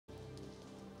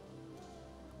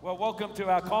Well, welcome to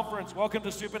our conference. Welcome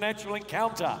to Supernatural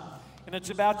Encounter. And it's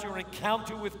about your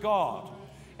encounter with God.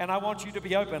 And I want you to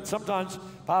be open. Sometimes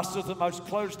pastors are the most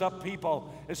closed up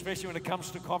people, especially when it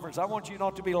comes to conference. I want you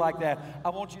not to be like that. I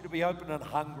want you to be open and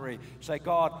hungry. Say,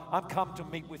 God, I'm come to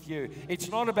meet with you.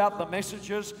 It's not about the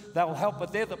messages that will help,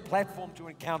 but they're the platform to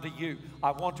encounter you.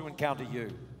 I want to encounter you.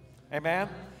 Amen?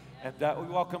 And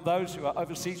we welcome those who are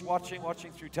overseas watching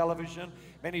through television,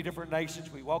 many different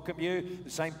nations. We welcome you.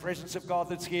 The same presence of God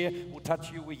that's here will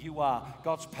touch you where you are.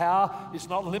 God's power is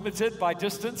not limited by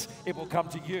distance. It will come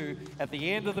to you at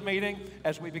the end of the meeting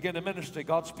as we begin to minister.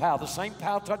 God's power, the same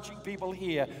power touching people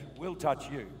here, will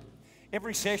touch you.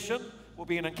 Every session will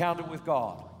be an encounter with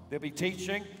God. There'll be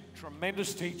teaching,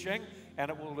 tremendous teaching,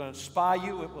 and it will inspire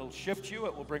you, it will shift you,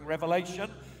 it will bring revelation.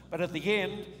 But at the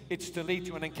end, it's to lead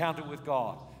to an encounter with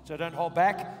God. So don't hold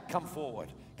back, come forward.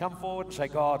 Come forward and say,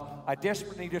 God, I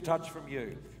desperately need a touch from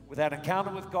you. With that encounter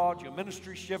with God, your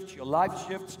ministry shifts, your life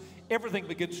shifts, everything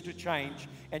begins to change,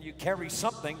 and you carry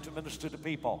something to minister to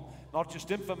people. Not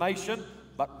just information,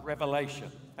 but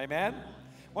revelation. Amen?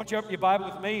 I want you to open your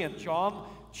Bible with me in John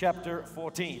chapter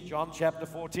 14. John chapter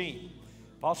 14.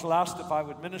 Apostle asked if I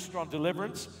would minister on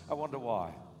deliverance. I wonder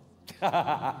why.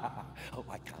 Oh,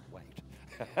 I can't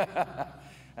wait.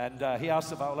 And he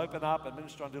asked if I will open up and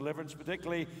minister on deliverance,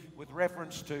 particularly with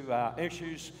reference to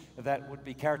issues that would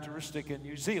be characteristic in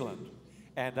New Zealand.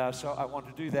 And so I want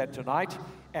to do that tonight.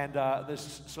 And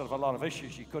there's sort of a lot of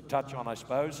issues you could touch on, I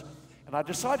suppose. And I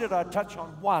decided I'd touch on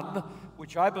one,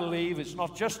 which I believe is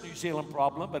not just a New Zealand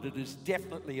problem, but it is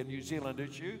definitely a New Zealand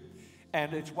issue.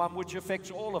 And it's one which affects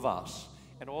all of us.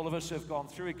 And all of us have gone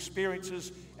through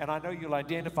experiences, and I know you'll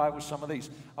identify with some of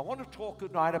these. I want to talk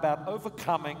tonight about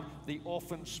overcoming the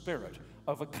orphan spirit.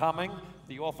 Overcoming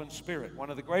the orphan spirit.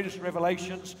 One of the greatest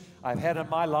revelations I've had in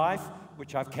my life,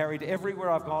 which I've carried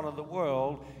everywhere I've gone in the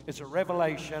world, is a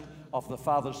revelation of the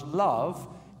Father's love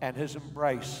and His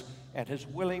embrace and His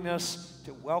willingness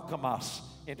to welcome us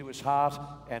into His heart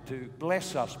and to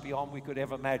bless us beyond we could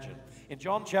ever imagine. In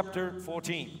John chapter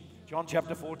 14,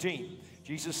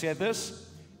 Jesus said this,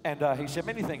 and he said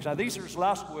many things. Now, these are his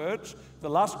last words. The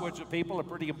last words of people are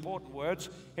pretty important words.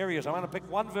 Here he is. I'm going to pick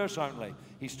one verse only.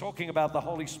 He's talking about the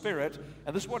Holy Spirit,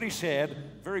 and this is what he said,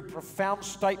 very profound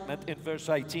statement in verse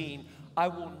 18. I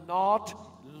will not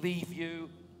leave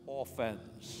you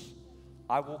orphans.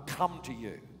 I will come to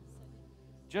you.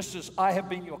 Just as I have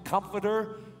been your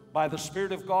comforter by the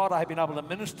Spirit of God, I have been able to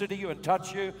minister to you and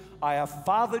touch you. I have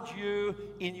fathered you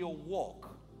in your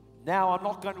walk. Now I'm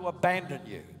not going to abandon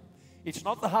you. It's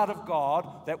not the heart of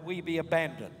God that we be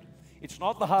abandoned. It's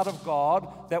not the heart of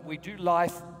God that we do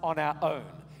life on our own.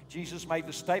 Jesus made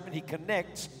the statement, he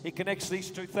connects these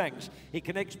two things. He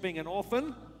connects being an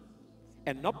orphan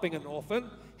and not being an orphan,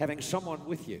 having someone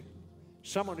with you.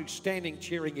 Someone who's standing,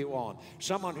 cheering you on.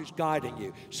 Someone who's guiding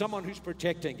you. Someone who's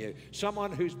protecting you.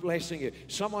 Someone who's blessing you.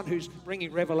 Someone who's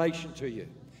bringing revelation to you.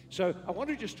 So I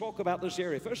want to just talk about this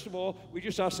area. First of all, we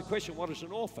just asked the question, what is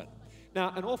an orphan?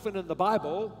 Now, an orphan in the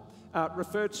Bible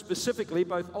referred specifically,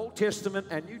 both Old Testament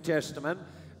and New Testament,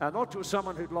 not to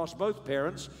someone who'd lost both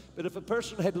parents, but if a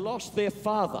person had lost their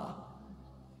father,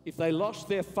 if they lost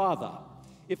their father,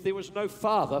 if there was no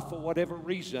father for whatever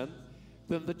reason,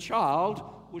 then the child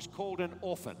was called an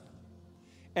orphan.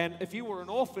 And if you were an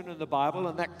orphan in the Bible,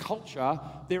 in that culture,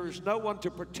 there is no one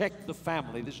to protect the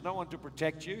family. There's no one to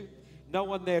protect you. No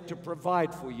one there to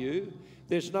provide for you.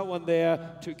 There's no one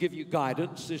there to give you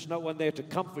guidance. There's no one there to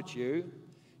comfort you.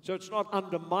 So it's not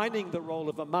undermining the role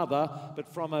of a mother, but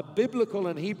from a biblical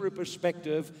and Hebrew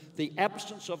perspective, the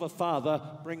absence of a father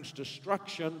brings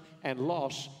destruction and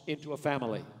loss into a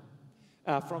family.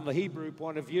 From the Hebrew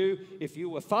point of view, if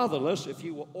you were fatherless, if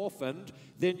you were orphaned,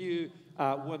 then you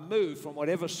were moved from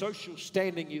whatever social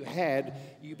standing you had.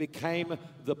 You became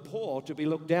the poor to be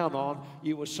looked down on.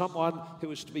 You were someone who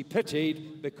was to be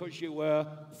pitied because you were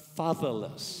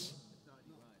fatherless.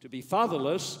 To be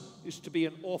fatherless is to be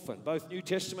an orphan. Both New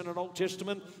Testament and Old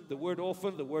Testament, the word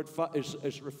orphan, the word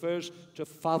refers to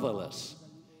fatherless.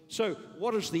 So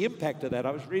what is the impact of that? I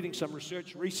was reading some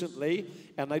research recently,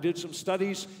 and they did some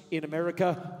studies in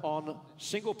America on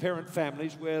single-parent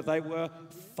families where they were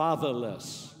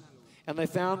fatherless. And they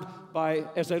found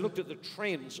as they looked at the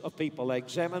trends of people, they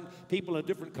examined people in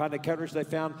different kind of categories. They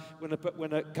found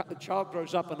when a child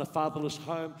grows up in a fatherless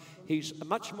home, he's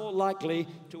much more likely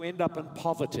to end up in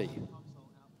poverty.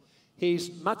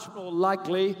 He's much more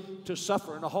likely to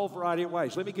suffer in a whole variety of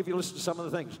ways. Let me give you a list of some of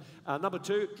the things. Number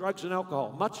 2, drugs and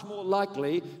alcohol. Much more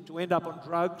likely to end up on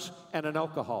drugs and on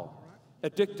alcohol.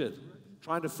 Addicted,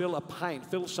 trying to fill a pain,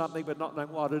 fill something but not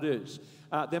knowing what it is.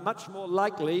 They're much more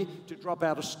likely to drop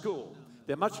out of school.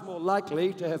 They're much more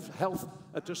likely to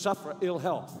have to suffer ill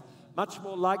health, much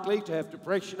more likely to have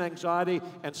depression, anxiety,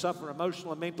 and suffer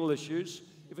emotional and mental issues.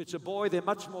 If it's a boy, they're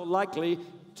much more likely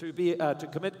to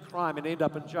commit crime and end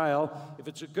up in jail. If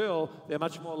it's a girl, they're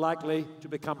much more likely to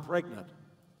become pregnant.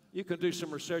 You can do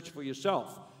some research for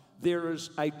yourself. There is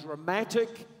a dramatic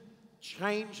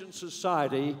change in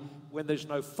society when there's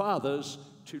no fathers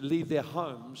to leave their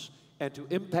homes and to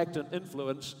impact and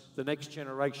influence the next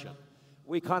generation.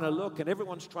 We kind of look, and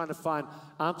everyone's trying to find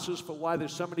answers for why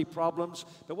there's so many problems.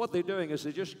 But what they're doing is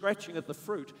they're just scratching at the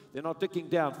fruit. They're not digging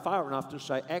down far enough to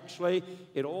say, actually,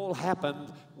 it all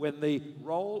happened when the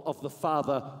role of the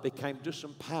father became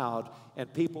disempowered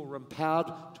and people were empowered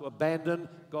to abandon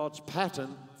God's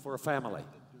pattern for a family.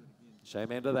 Say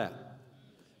amen to that.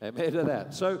 Amen to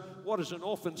that. So what is an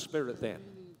orphan spirit then?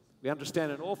 We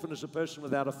understand an orphan is a person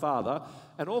without a father.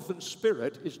 An orphan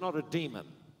spirit is not a demon.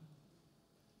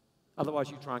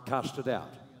 Otherwise, you try and cast it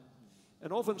out.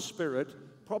 An orphan spirit,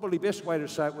 probably the best way to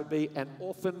say it would be an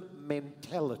orphan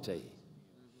mentality.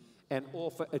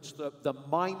 It's the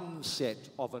mindset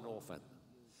of an orphan.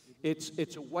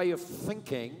 It's a way of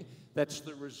thinking that's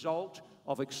the result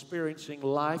of experiencing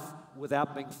life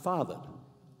without being fathered.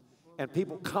 And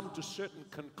people come to certain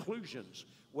conclusions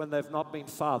when they've not been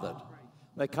fathered.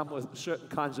 They come with certain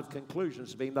kinds of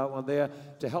conclusions, being no one there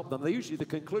to help them. Usually the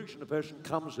conclusion a person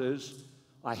comes is,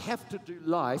 I have to do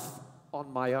life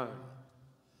on my own.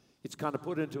 It's kind of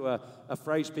put into a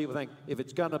phrase people think, if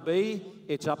it's going to be,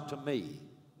 it's up to me.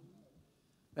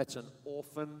 That's an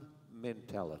orphan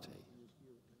mentality.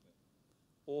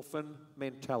 Orphan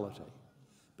mentality.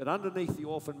 But underneath the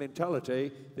orphan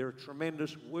mentality, there are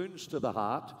tremendous wounds to the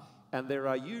heart, and there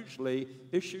are usually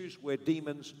issues where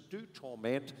demons do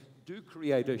torment, do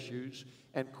create issues,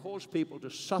 and cause people to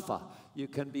suffer. You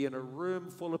can be in a room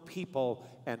full of people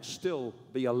and still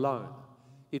be alone.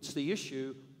 It's the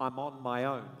issue, I'm on my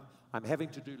own. I'm having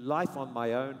to do life on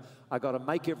my own. I got to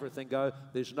make everything go.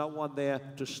 There's no one there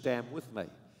to stand with me.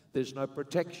 There's no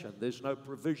protection. There's no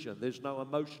provision. There's no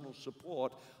emotional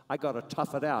support. I got to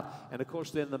tough it out. And of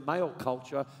course, then the male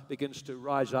culture begins to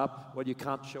rise up. Well, you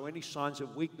can't show any signs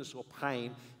of weakness or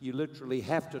pain. You literally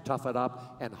have to tough it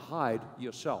up and hide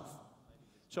yourself.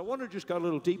 So I want to just go a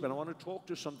little deeper, and I want to talk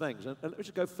to some things. And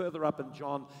let's go further up in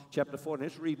John chapter 4, and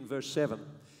let's read in verse 7.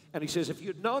 And he says, if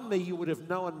you'd known me, you would have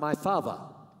known my Father.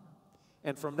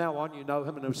 And from now on, you know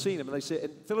him and have seen him. And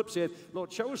Philip said,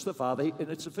 Lord, show us the Father, and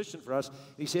it's sufficient for us.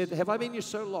 He said, have I been here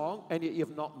so long, and yet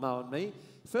you've not known me?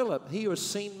 Philip, he who has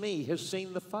seen me has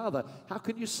seen the Father. How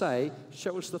can you say,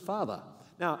 show us the Father?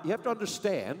 Now, you have to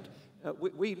understand,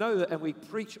 we know that, and we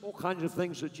preach all kinds of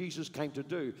things that Jesus came to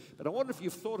do. But I wonder if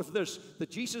you've thought of this, that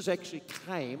Jesus actually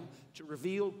came to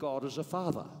reveal God as a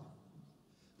Father.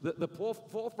 The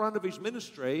forefront of his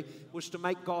ministry was to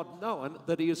make God known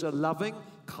that he is a loving,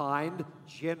 kind,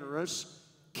 generous,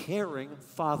 caring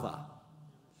Father.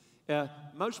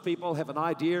 Most people have an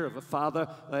idea of a father.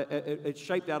 It's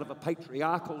shaped out of a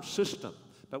patriarchal system.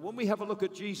 But when we have a look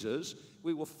at Jesus,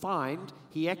 we will find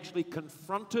he actually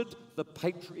confronted the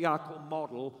patriarchal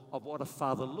model of what a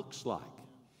father looks like.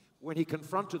 When he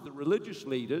confronted the religious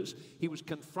leaders, he was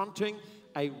confronting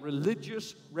a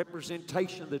religious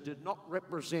representation that did not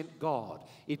represent God.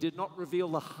 It did not reveal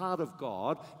the heart of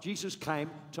God. Jesus came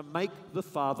to make the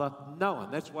Father known.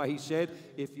 That's why he said,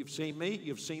 if you've seen me,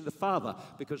 you've seen the Father,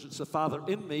 because it's the Father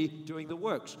in me doing the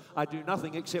works. I do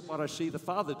nothing except what I see the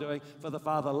Father doing, for the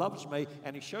Father loves me,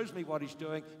 and he shows me what he's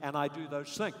doing, and I do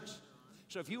those things.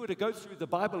 So if you were to go through the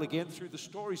Bible again, through the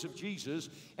stories of Jesus,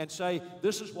 and say,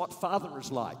 this is what Father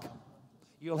is like,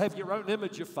 you'll have your own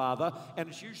image of Father, and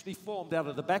it's usually formed out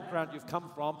of the background you've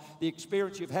come from, the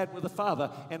experience you've had with the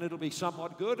Father, and it'll be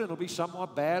somewhat good, and it'll be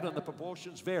somewhat bad, and the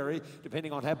proportions vary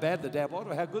depending on how bad the dad was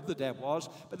or how good the dad was,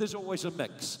 but there's always a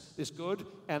mix. There's good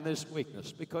and there's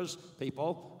weakness, because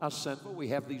people are sinful. We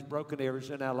have these broken areas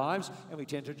in our lives, and we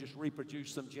tend to just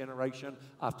reproduce them generation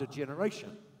after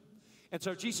generation. And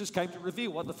so Jesus came to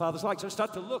reveal what the Father's like. So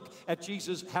start to look at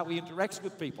Jesus, how he interacts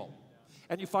with people.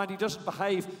 And you find he doesn't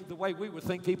behave the way we would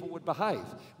think people would behave.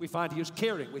 We find he is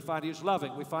caring. We find he is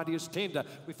loving. We find he is tender.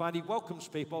 We find he welcomes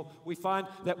people. We find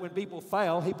that when people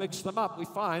fail, he picks them up. We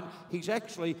find he's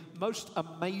actually most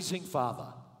amazing Father.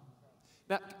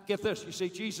 Now, get this. You see,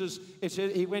 Jesus, it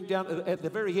says he went down at the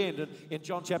very end in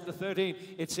John chapter 13.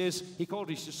 It says he called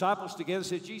his disciples together.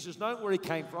 Said Jesus, knowing where he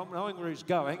came from, knowing where he's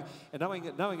going, and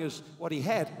knowing what he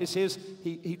had, it says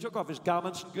he took off his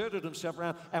garments and girded himself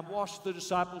around and washed the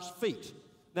disciples' feet.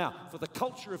 Now, for the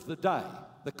culture of the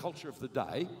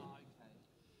day,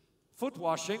 foot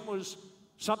washing was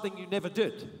something you never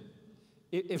did.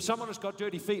 If someone has got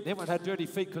dirty feet and everyone had dirty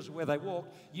feet because of where they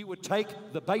walked, you would take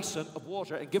the basin of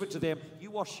water and give it to them.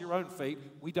 You wash your own feet.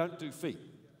 We don't do feet.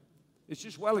 It's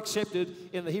just well accepted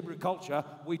in the Hebrew culture,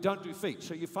 we don't do feet.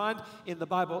 So you find in the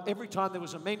Bible, every time there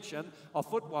was a mention of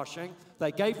foot washing,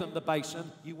 they gave them the basin,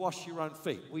 you wash your own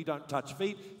feet. We don't touch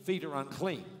feet. Feet are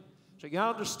unclean. So you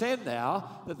understand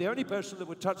now that the only person that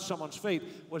would touch someone's feet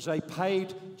was a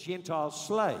paid Gentile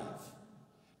slave.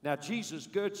 Now, Jesus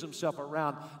girds himself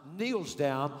around, kneels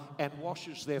down, and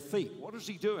washes their feet. What is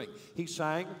he doing? He's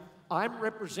saying, I'm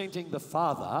representing the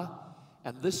Father,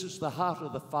 and this is the heart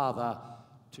of the Father,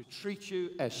 to treat you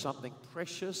as something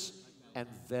precious and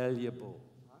valuable.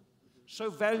 So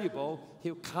valuable,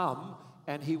 he'll come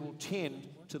and he will tend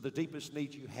to the deepest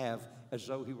needs you have as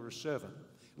though he were a servant.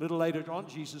 A little later on,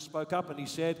 Jesus spoke up and he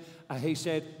said,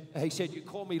 you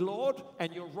call me Lord,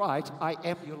 and you're right, I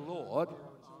am your Lord.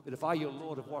 But if I, your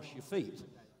Lord, have washed your feet,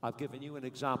 I've given you an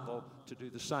example to do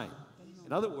the same.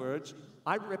 In other words,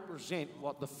 I represent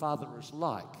what the Father is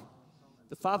like.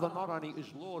 The Father not only is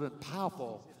Lord and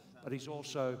powerful, but he's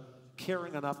also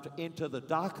caring enough to enter the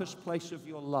darkest place of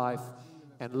your life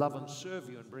and love and serve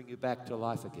you and bring you back to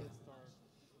life again.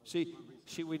 See,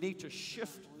 we need to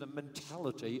shift the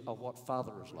mentality of what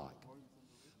Father is like.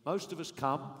 Most of us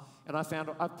come, and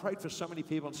I've prayed for so many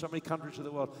people in so many countries of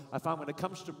the world. I find when it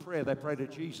comes to prayer, they pray to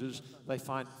Jesus, they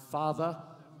find Father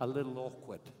a little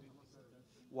awkward.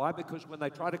 Why? Because when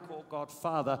they try to call God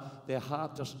Father, their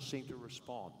heart doesn't seem to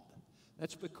respond.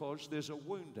 That's because there's a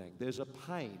wounding, there's a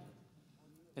pain.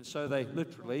 And so they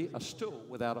literally are still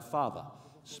without a father.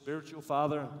 Spiritual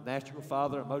father, natural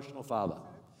father, emotional father.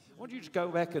 I want you to go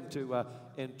back into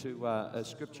a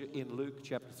scripture in Luke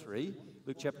chapter 3.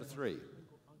 Luke chapter 3.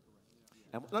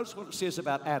 And notice what it says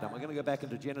about Adam. We're going to go back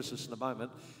into Genesis in a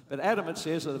moment. But Adam, it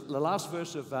says, the last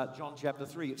verse of John chapter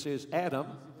 3, it says, Adam,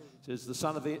 it says the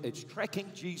son of the, it's tracking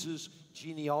Jesus'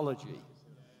 genealogy,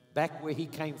 back where he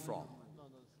came from.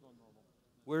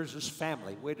 Where is his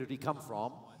family? Where did he come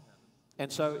from?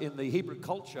 And so in the Hebrew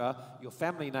culture, your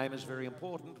family name is very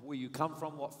important. Where you come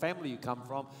from, what family you come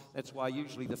from, that's why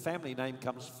usually the family name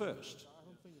comes first.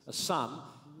 A son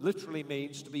literally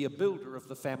means to be a builder of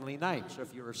the family name. So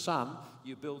if you're a son,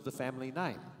 you build the family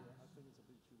name.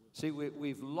 See,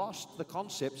 we've lost the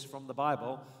concepts from the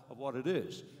Bible of what it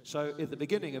is. So at the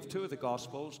beginning of 2 of the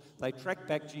Gospels, they track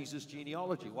back Jesus'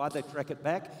 genealogy. Why did they track it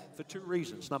back? For 2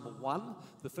 reasons. Number one,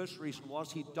 the first reason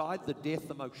was he died the death,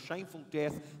 the most shameful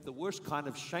death, the worst kind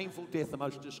of shameful death, the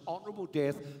most dishonorable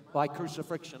death by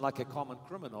crucifixion, like a common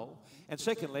criminal. And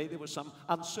secondly, there was some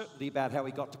uncertainty about how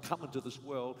he got to come into this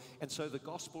world. And so the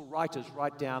Gospel writers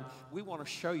write down, we want to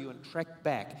show you and track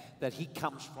back that he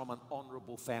comes from an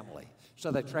honorable family. So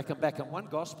they track him back in one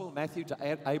Gospel, Matthew,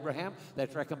 to Abraham. They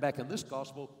track him back in this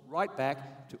Gospel, right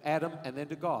back to Adam and then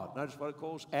to God. Notice what it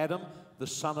calls Adam, the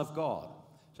Son of God.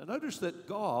 So notice that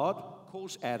God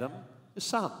calls Adam his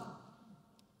son.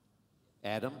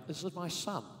 Adam, this is my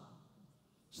son.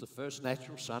 It's the first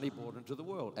natural son he brought into the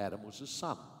world. Adam was his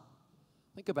son.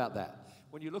 Think about that.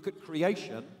 When you look at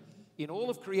creation, in all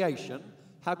of creation,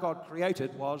 how God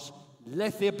created was,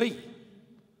 let there be.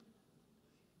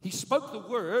 He spoke the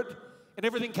word, and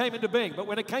everything came into being. But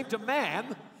when it came to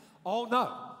man, oh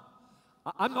no.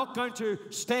 I'm not going to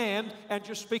stand and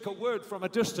just speak a word from a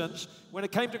distance. When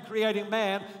it came to creating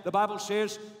man, the Bible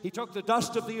says he took the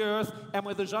dust of the earth and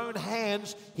with his own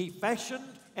hands he fashioned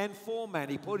and formed man.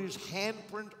 He put his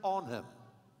handprint on him.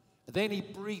 And then he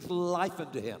breathed life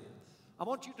into him. I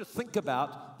want you to think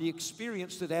about the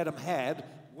experience that Adam had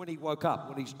when he woke up,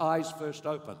 when his eyes first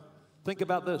opened. Think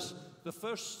about this. The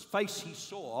first face he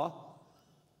saw,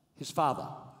 his father.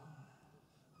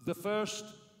 The first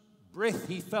breath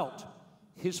he felt,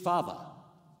 his father.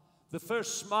 The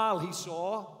first smile he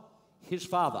saw, his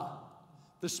father.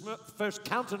 The first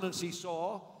countenance he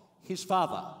saw, his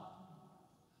father.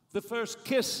 The first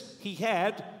kiss he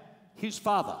had, his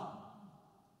father.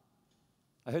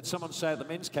 I heard someone say at the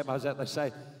men's camp I was at, they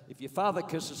say, if your father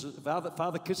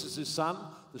kisses his son,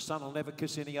 the son will never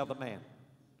kiss any other man.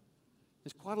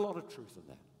 There's quite a lot of truth in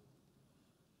that.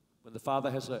 When the father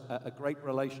has a great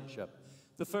relationship.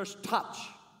 The first touch,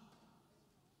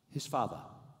 his father.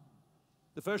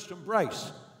 The first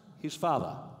embrace, his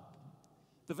father.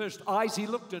 The first eyes he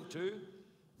looked into,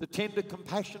 the tender,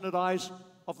 compassionate eyes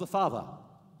of the father.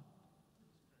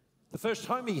 The first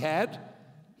home he had,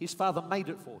 his father made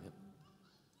it for him.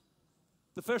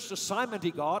 The first assignment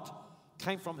he got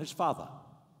came from his father.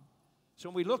 So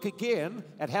when we look again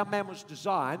at how man was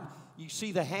designed, you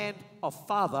see the hand of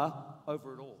Father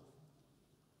over it all.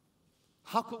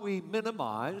 How can we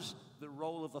minimize the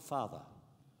role of the father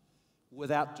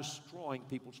without destroying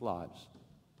people's lives?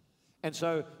 And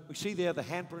so we see there the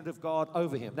handprint of God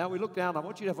over him. Now we look down. I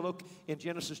want you to have a look in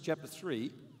Genesis chapter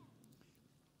 3.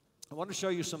 I want to show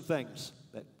you some things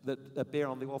that bear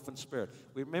on the orphan spirit.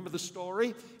 We remember the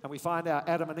story, and we find out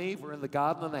Adam and Eve were in the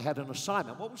garden, and they had an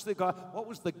assignment. What was the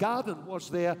garden? Was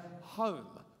their home.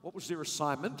 What was their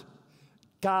assignment?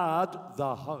 Guard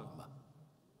the home.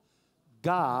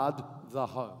 Guard the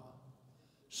home.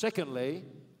 Secondly,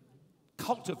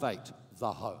 cultivate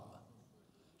the home.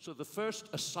 So the first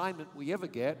assignment we ever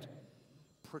get,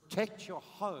 protect your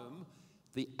home,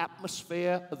 the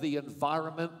atmosphere, the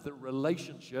environment, the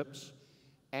relationships,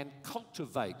 and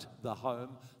cultivate the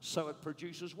home so it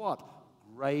produces what?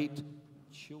 Great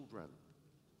children.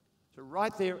 So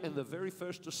right there in the very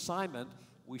first assignment,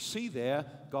 we see there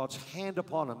God's hand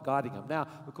upon them, guiding them. Now,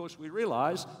 of course, we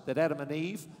realize that Adam and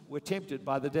Eve were tempted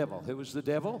by the devil. Who was the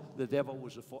devil? The devil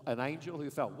was an angel who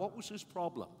fell. What was his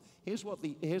problem? Here's what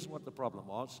the problem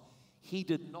was. He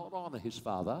did not honor his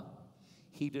father.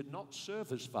 He did not serve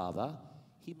his father.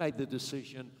 He made the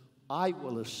decision, I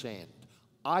will ascend.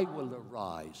 I will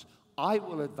arise. I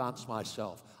will advance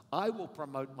myself. I will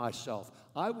promote myself.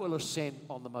 I will ascend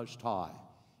on the Most High.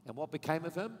 And what became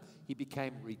of him? He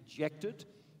became rejected.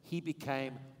 He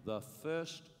became the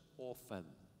first orphan.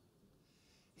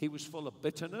 He was full of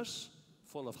bitterness,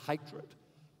 full of hatred,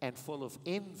 and full of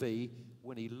envy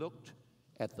when he looked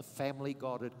at the family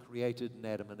God had created in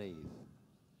Adam and Eve.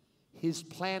 His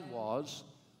plan was,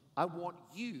 I want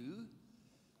you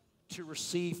to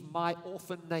receive my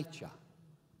orphan nature.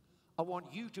 I want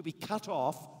you to be cut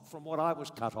off from what I was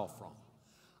cut off from.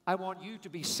 I want you to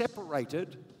be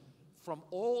separated from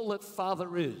all that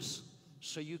Father is,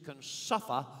 so you can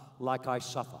suffer like I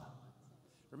suffer.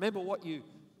 Remember, what you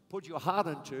put your heart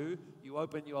into, you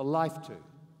open your life to.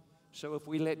 So if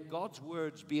we let God's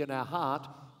words be in our heart,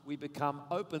 we become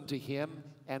open to him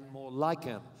and more like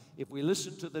him. If we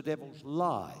listen to the devil's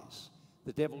lies,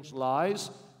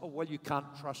 oh, well, you can't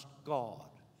trust God.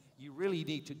 You really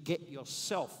need to get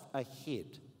yourself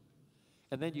ahead.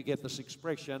 And then you get this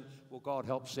expression, well, God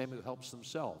helps them who helps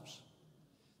themselves.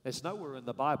 There's nowhere in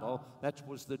the Bible that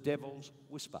was the devil's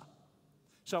whisper.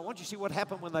 So I want you to see what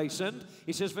happened when they sinned.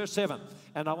 He says, verse 7,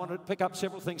 and I want to pick up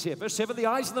several things here. Verse 7, the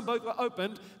eyes of them both were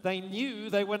opened. They knew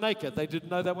they were naked. They didn't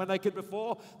know they were naked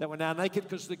before. They were now naked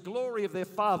because the glory of their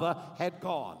father had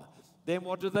gone. Then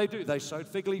what did? They sewed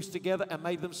fig leaves together and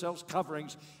made themselves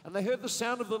coverings. And they heard the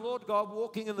sound of the Lord God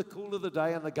walking in the cool of the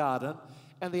day in the garden.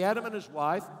 And the Adam and his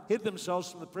wife hid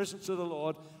themselves from the presence of the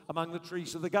Lord among the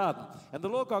trees of the garden. And the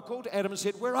Lord God called to Adam and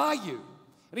said, where are you?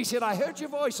 And he said, I heard your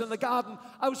voice in the garden.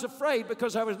 I was afraid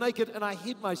because I was naked and I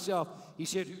hid myself. He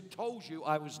said, who told you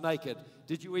I was naked?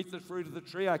 Did you eat the fruit of the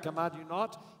tree I command you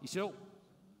not? He said, oh,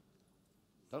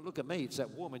 don't look at me. It's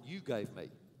that woman you gave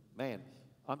me. Man,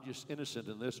 I'm just innocent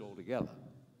in this altogether.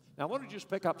 Now, I want to just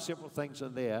pick up several things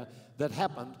in there that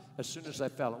happened as soon as they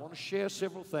fell. I want to share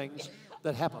several things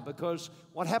that happened, because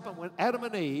what happened when Adam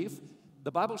and Eve,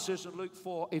 the Bible says in Luke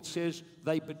 4, it says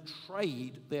they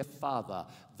betrayed their father.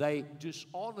 They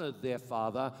dishonored their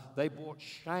father. They brought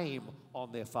shame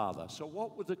on their father. So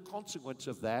what was the consequence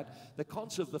of that?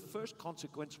 The first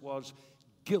consequence was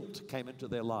guilt came into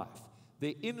their life.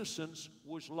 Their innocence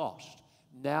was lost.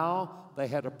 Now they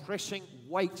had a pressing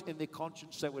weight in their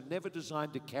conscience they were never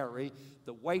designed to carry,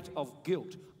 the weight of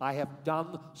guilt. I have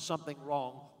done something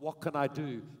wrong. What can I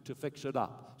do to fix it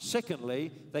up?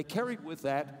 Secondly, they carried with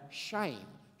that shame.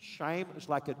 Shame is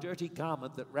like a dirty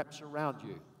garment that wraps around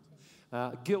you.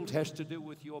 Guilt has to do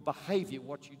with your behavior,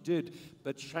 what you did,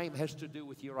 but shame has to do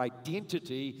with your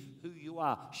identity, who you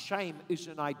are. Shame is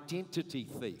an identity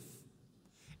thief.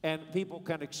 And people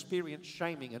can experience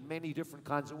shaming in many different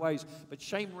kinds of ways. But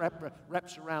shame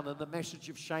wraps around, and the message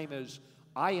of shame is,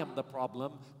 I am the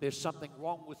problem. There's something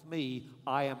wrong with me.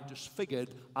 I am disfigured.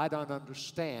 I don't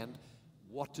understand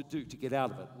what to do to get out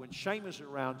of it. When shame is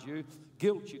around you,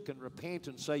 guilt, you can repent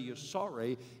and say you're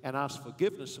sorry and ask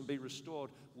forgiveness and be restored.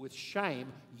 With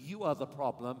shame, you are the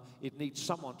problem. It needs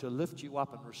someone to lift you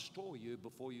up and restore you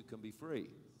before you can be free.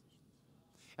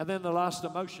 And then the last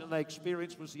emotion they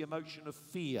experienced was the emotion of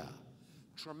fear.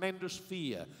 Tremendous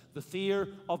fear. The fear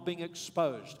of being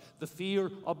exposed. The fear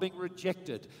of being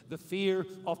rejected. The fear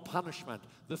of punishment.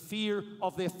 The fear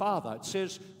of their father. It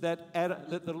says that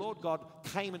the Lord God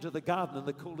came into the garden in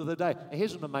the cool of the day. Now,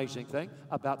 here's an amazing thing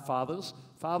about fathers.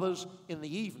 Fathers in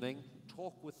the evening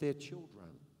talk with their children.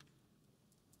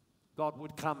 God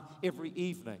would come every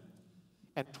evening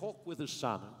and talk with his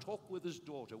son and talk with his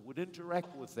daughter, would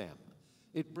interact with them.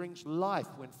 It brings life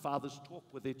when fathers talk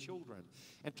with their children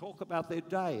and talk about their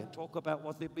day and talk about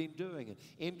what they've been doing and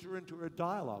enter into a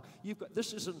dialogue.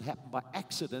 This doesn't happen by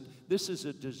accident. This is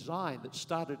a design that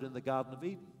started in the Garden of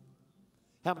Eden.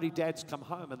 How many dads come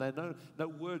home and they know no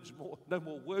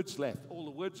more words left. All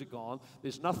the words are gone.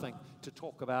 There's nothing to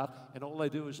talk about, and all they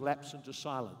do is lapse into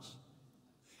silence.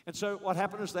 And so what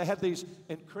happened is they had these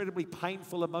incredibly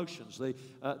painful emotions.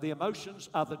 The emotions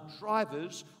are the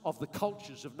drivers of the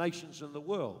cultures of nations in the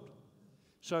world.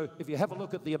 So if you have a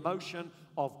look at the emotion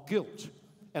of guilt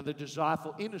and the desire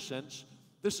for innocence,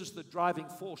 this is the driving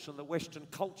force in the Western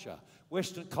culture.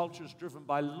 Western culture is driven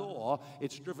by law.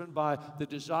 It's driven by the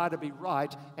desire to be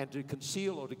right and to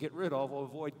conceal or to get rid of or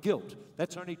avoid guilt.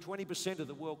 That's only 20% of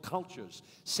the world cultures.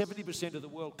 70% of the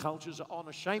world cultures are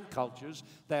honor-shame cultures.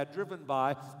 They are driven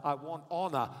by, I want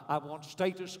honor, I want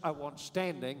status, I want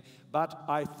standing, but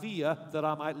I fear that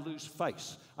I might lose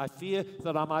face. I fear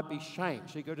that I might be shamed.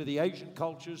 So you go to the Asian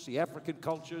cultures, the African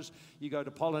cultures, you go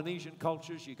to Polynesian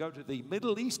cultures, you go to the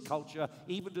Middle East culture,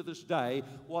 even to this day,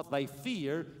 what they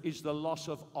fear is the loss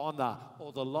of honor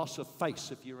or the loss of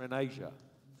face if you're in Asia.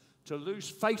 To lose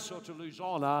face or to lose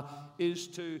honor is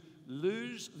to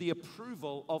lose the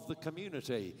approval of the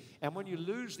community. And when you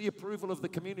lose the approval of the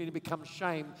community and become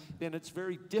shame, then it's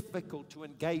very difficult to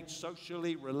engage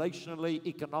socially, relationally,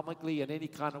 economically, in any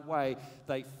kind of way.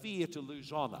 They fear to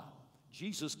lose honor.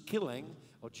 Jesus' killing,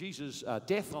 or Jesus'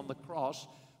 death on the cross,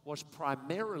 was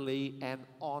primarily an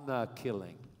honor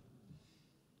killing.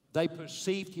 They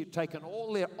perceived he had taken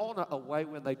all their honor away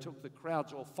when they took the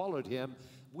crowds or followed him.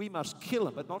 We must kill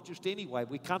him, but not just any way.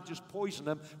 We can't just poison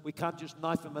him. We can't just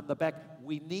knife him in the back.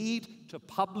 We need to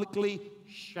publicly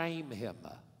shame him.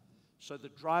 So the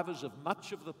drivers of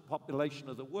much of the population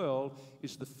of the world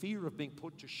is the fear of being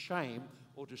put to shame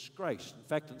or disgrace. In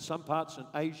fact, in some parts in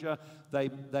Asia,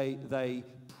 they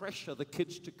pressure the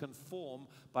kids to conform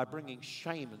by bringing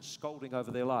shame and scolding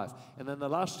over their life. And then the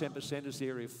last 10% is the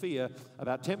area of fear.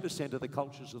 About 10% of the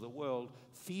cultures of the world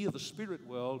fear the spirit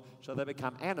world, so they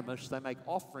become animists. They make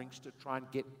offerings to try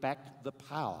and get back the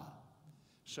power.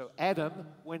 So Adam,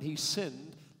 when he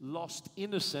sinned, lost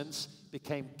innocence,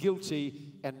 became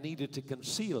guilty, and needed to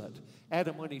conceal it.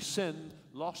 Adam, when he sinned,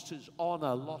 lost his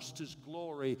honor, lost his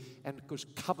glory, and was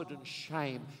covered in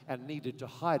shame and needed to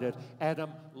hide it.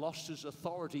 Adam lost his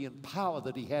authority and power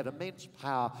that he had, immense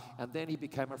power, and then he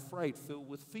became afraid, filled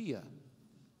with fear.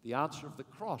 The answer of the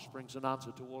cross brings an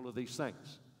answer to all of these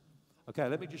things. Okay,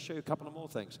 let me just show you a couple of more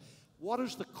things. What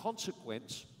is the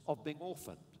consequence of being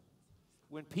orphaned?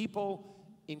 When people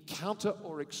encounter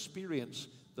or experience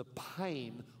the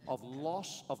pain of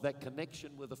loss of that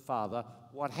connection with the Father,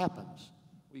 what happens?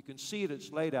 Well, you can see it,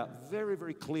 it's laid out very,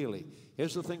 very clearly.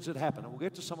 Here's the things that happen, and we'll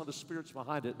get to some of the spirits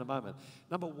behind it in a moment.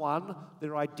 Number one,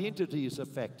 their identity is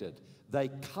affected. They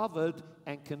covered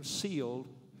and concealed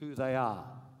who they are.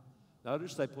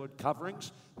 Notice they put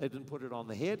coverings. They didn't put it on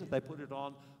the head. They put it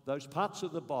on those parts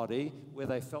of the body where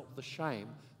they felt the shame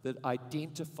that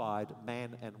identified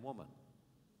man and woman.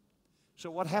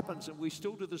 So what happens, and we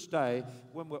still to this day,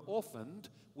 when we're orphaned,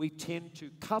 we tend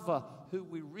to cover who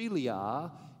we really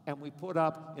are, and we put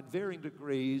up, in varying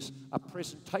degrees, a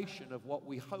presentation of what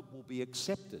we hope will be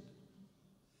accepted.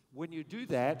 When you do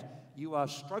that, you are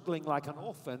struggling like an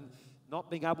orphan, not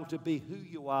being able to be who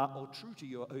you are or true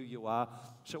to who you are.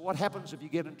 So what happens if you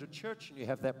get into church and you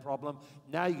have that problem?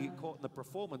 Now you get caught in the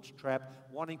performance trap,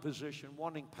 wanting position,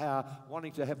 wanting power,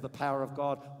 wanting to have the power of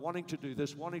God, wanting to do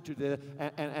this, wanting to do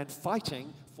that, and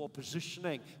fighting for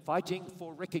positioning, fighting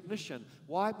for recognition.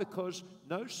 Why? Because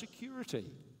no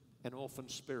security, an orphan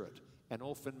spirit, an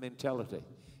orphan mentality.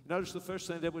 Notice the first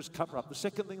thing they did was cover up. The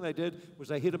second thing they did was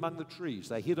they hid among the trees.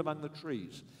 They hid among the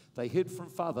trees. They hid from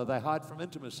Father. They hide from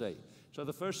intimacy. So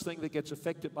the first thing that gets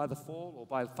affected by the fall or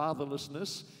by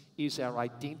fatherlessness is our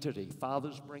identity.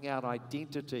 Fathers bring out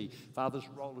identity. Father's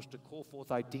role is to call forth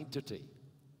identity.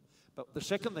 But the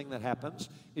second thing that happens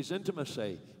is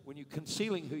intimacy. When you're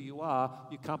concealing who you are,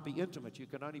 you can't be intimate. You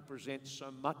can only present so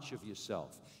much of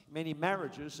yourself. In many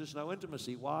marriages, there's no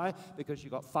intimacy. Why? Because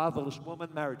you've got fatherless woman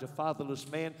married to fatherless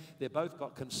man. They've both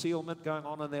got concealment going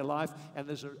on in their life, and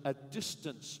there's a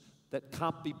distance that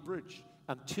can't be bridged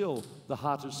until the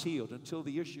heart is healed, until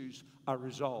the issues are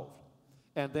resolved.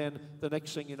 And then the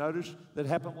next thing you notice that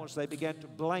happened was they began to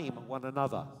blame one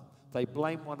another. They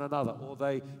blame one another, or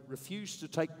they refuse to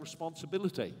take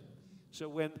responsibility. So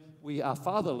when we are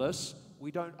fatherless,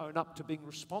 we don't own up to being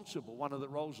responsible. One of the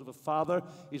roles of a father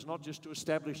is not just to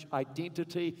establish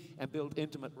identity and build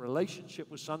intimate relationship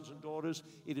with sons and daughters.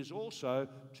 It is also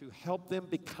to help them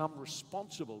become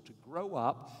responsible, to grow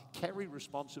up, carry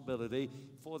responsibility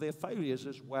for their failures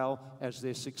as well as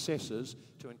their successes,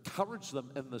 to encourage them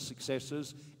in the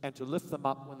successes and to lift them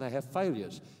up when they have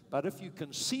failures. But if you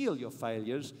conceal your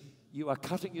failures, you are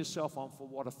cutting yourself on for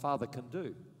what a father can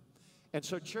do. And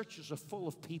so churches are full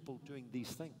of people doing these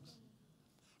things.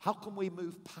 How can we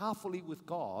move powerfully with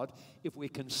God if we're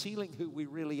concealing who we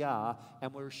really are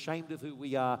and we're ashamed of who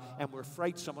we are and we're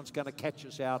afraid someone's going to catch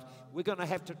us out? We're going to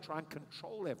have to try and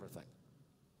control everything.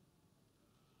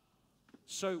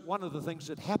 So one of the things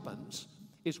that happens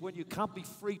is when you can't be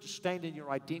free to stand in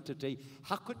your identity,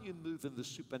 how can you move in the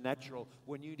supernatural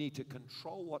when you need to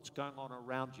control what's going on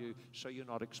around you so you're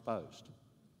not exposed?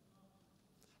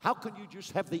 How can you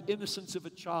just have the innocence of a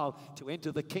child to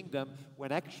enter the kingdom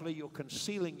when actually you're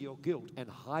concealing your guilt and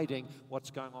hiding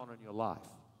what's going on in your life?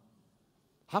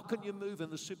 How can you move in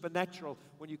the supernatural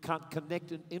when you can't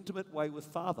connect in an intimate way with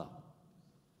Father?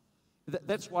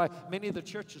 That's why many of the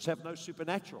churches have no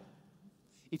supernatural.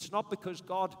 It's not because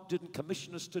God didn't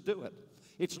commission us to do it.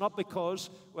 It's not because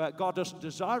God doesn't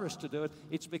desire us to do it.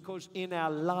 It's because in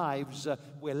our lives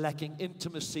we're lacking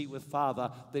intimacy with Father.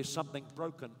 There's something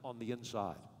broken on the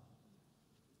inside.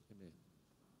 Amen.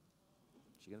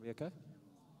 Is she going to be okay?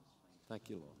 Thank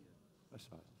you, Lord. That's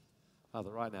right. Father,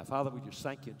 right now. Father, we just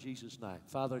thank you in Jesus' name.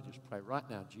 Father, I just pray right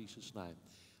now in Jesus' name.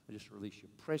 I just release your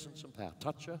presence and power.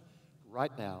 Touch her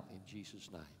right now in Jesus'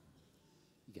 name.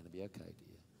 You're going to be okay,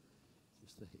 dear.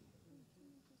 Just the heat.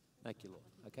 Thank you, Lord.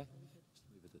 Okay? Just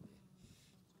leave it in there.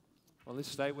 Well, let's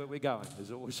stay where we're going.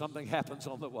 There's always something happens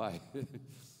on the way.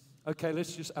 Okay,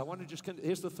 here's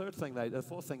the fourth thing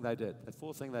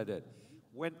they did.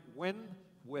 When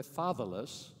we're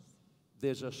fatherless,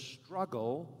 there's a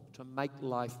struggle to make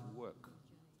life work.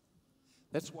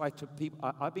 That's why to people,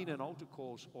 I've been in altar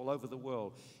calls all over the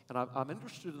world, and I'm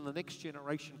interested in the next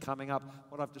generation coming up.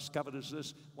 What I've discovered is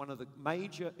this: one of the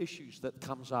major issues that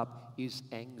comes up is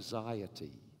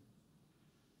anxiety.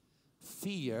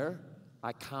 Fear,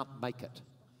 I can't make it.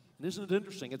 And isn't it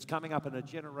interesting? It's coming up in a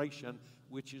generation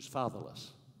which is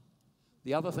fatherless.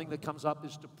 The other thing that comes up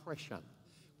is depression.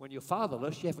 When you're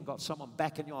fatherless, you haven't got someone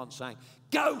backing you on saying,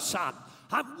 "Go, son,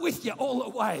 I'm with you all the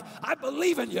way. I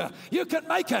believe in you. You can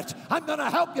make it. I'm going to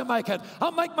help you make it.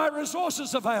 I'll make my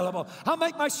resources available. I'll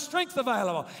make my strength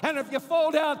available. And if you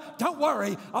fall down, don't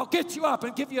worry. I'll get you up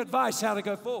and give you advice how to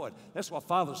go forward." That's what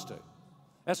fathers do.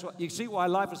 That's what you see why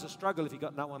life is a struggle if you've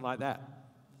got no one like that.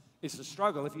 It's a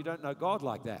struggle if you don't know God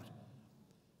like that.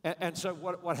 And so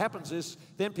what happens is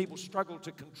then people struggle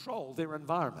to control their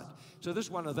environment. So this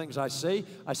is one of the things I see.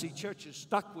 I see churches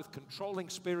stuck with controlling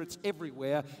spirits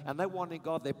everywhere, and they're wanting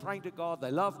God. They're praying to God.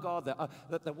 They love God.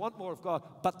 They want more of God,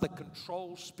 but the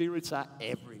control spirits are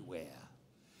everywhere.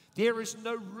 There is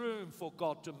no room for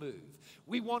God to move.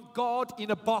 We want God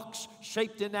in a box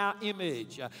shaped in our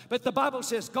image. But the Bible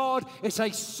says God is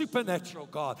a supernatural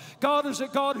God. God is a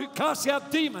God who casts out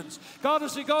demons. God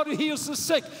is a God who heals the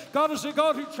sick. God is a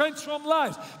God who transforms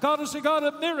lives. God is a God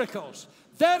of miracles.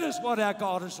 That is what our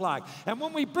God is like. And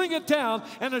when we bring it down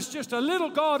and it's just a little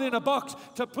God in a box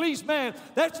to please man,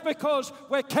 that's because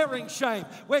we're carrying shame.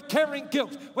 We're carrying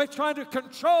guilt. We're trying to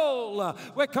control.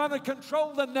 We're trying to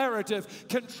control the narrative,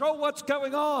 control what's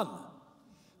going on.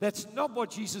 That's not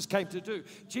what Jesus came to do.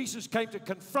 Jesus came to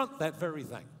confront that very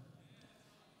thing.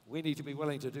 We need to be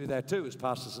willing to do that too as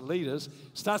pastors and leaders.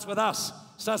 Starts with us.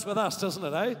 Starts with us, doesn't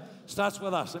it, eh? Starts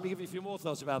with us. Let me give you a few more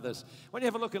thoughts about this. When you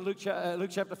have a look at Luke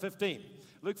chapter 15.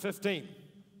 Luke 15.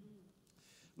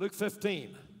 Luke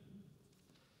 15.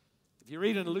 If you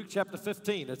read in Luke chapter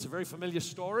 15, it's a very familiar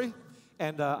story.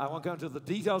 And I won't go into the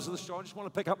details of the story. I just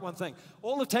want to pick up one thing.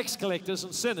 All the tax collectors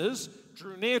and sinners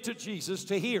drew near to Jesus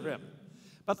to hear him.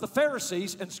 But the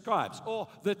Pharisees and scribes, or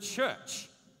the church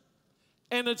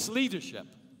and its leadership,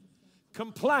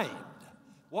 complained.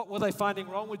 What were they finding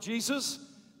wrong with Jesus?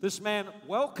 This man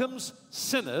welcomes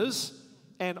sinners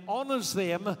and honors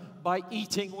them by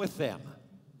eating with them.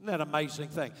 Isn't that an amazing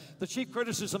thing? The chief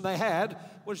criticism they had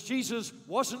was Jesus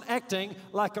wasn't acting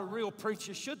like a real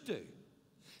preacher should do.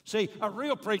 See, a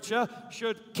real preacher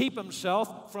should keep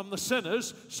himself from the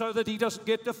sinners so that he doesn't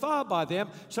get defiled by them.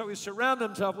 So he surrounds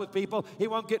himself with people. He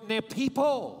won't get near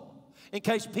people. In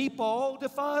case people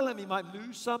defile him, he might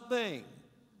lose something.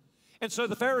 And so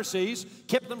the Pharisees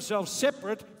kept themselves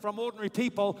separate from ordinary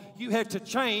people. You had to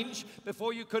change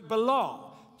before you could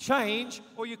belong. change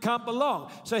or you can't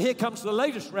belong. So here comes the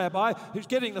latest rabbi who's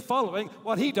getting the following.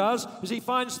 What he does is he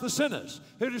finds the sinners.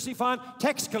 Who does he find?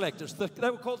 Tax collectors. They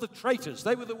were called the traitors.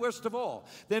 They were the worst of all.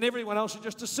 Then everyone else is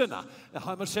just a sinner. The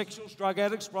homosexuals, drug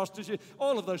addicts, prostitutes,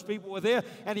 all of those people were there.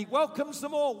 And he welcomes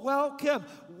them all. Welcome,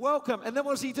 welcome. And then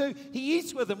what does he do? He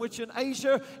eats with them, which in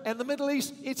Asia and the Middle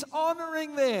East, it's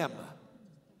honoring them.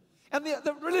 And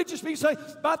the religious people say,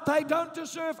 but they don't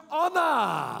deserve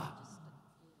honor.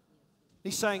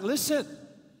 He's saying, listen,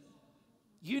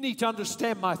 you need to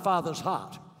understand my Father's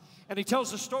heart. And he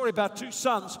tells a story about two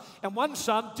sons, and one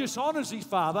son dishonors his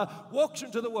father, walks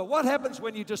into the world. What happens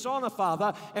when you dishonor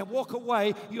father and walk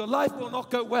away? Your life will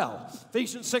not go well.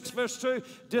 Ephesians 6 verse 2,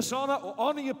 dishonor or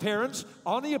honor your parents,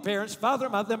 father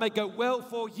and mother, they may go well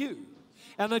for you,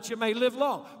 and that you may live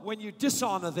long. When you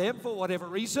dishonor them for whatever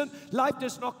reason, life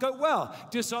does not go well.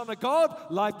 Dishonor God,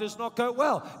 life does not go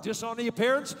well. Dishonor your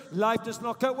parents, life does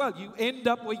not go well. You end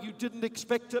up where you didn't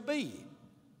expect to be.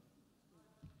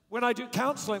 When I do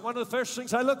counseling, one of the first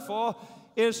things I look for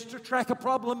is to track a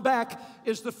problem back.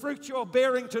 Is the fruit you're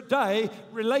bearing today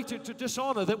related to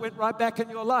dishonor that went right back in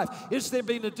your life? Is there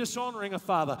been a dishonoring a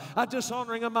father, a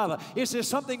dishonoring a mother? Is there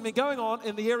something been going on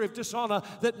in the area of dishonor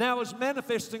that now is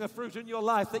manifesting a fruit in your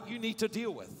life that you need to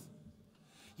deal with?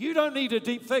 You don't need a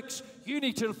deep fix. You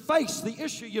need to face the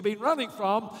issue you've been running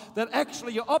from, that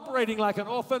actually you're operating like an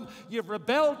orphan, you've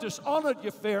rebelled, dishonored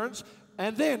your parents,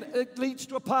 and then it leads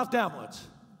to a path downwards.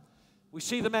 We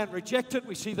see the man rejected,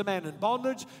 we see the man in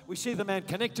bondage, we see the man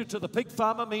connected to the pig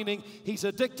farmer, meaning he's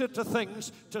addicted to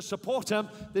things to support him.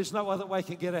 There's no other way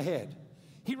he can get ahead.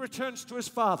 He returns to his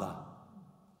father.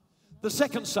 The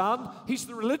second son, he's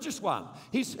the religious one.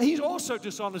 He also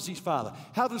dishonors his father.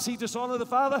 How does he dishonor the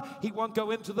father? He won't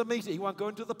go into the meeting. He won't go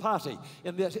into the party.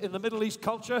 In the Middle East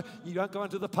culture, you don't go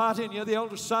into the party, and you're the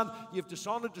oldest son. You've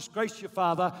dishonored, disgraced your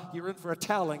father. You're in for a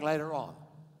toweling later on.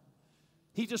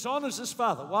 He dishonors his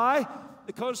father. Why?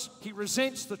 Because he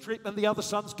resents the treatment the other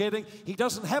son's getting. He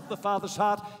doesn't have the father's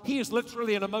heart. He is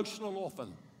literally an emotional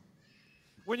orphan.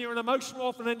 When you're an emotional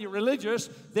orphan and you're religious,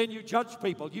 then you judge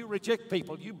people, you reject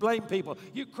people, you blame people,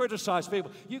 you criticize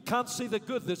people. You can't see the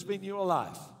good that's been in your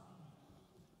life.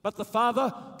 But the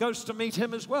father goes to meet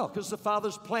him as well, because the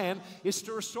father's plan is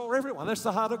to restore everyone. That's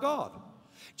the heart of God.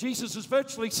 Jesus is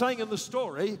virtually saying in the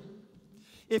story,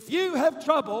 if you have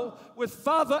trouble with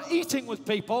father eating with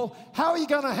people, how are you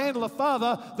going to handle a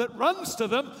father that runs to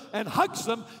them and hugs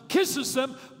them, kisses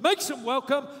them, makes them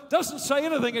welcome, doesn't say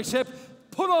anything except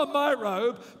put on my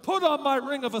robe, put on my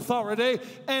ring of authority,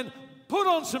 and put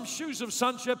on some shoes of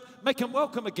sonship, make him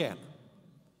welcome again?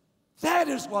 That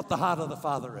is what the heart of the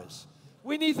Father is.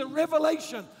 We need the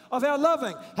revelation of our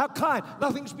loving, how kind.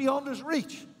 Nothing's beyond his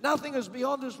reach. Nothing is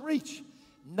beyond his reach.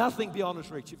 Nothing beyond his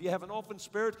reach. If you have an orphan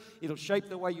spirit, it'll shape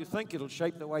the way you think, it'll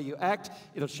shape the way you act,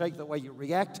 it'll shape the way you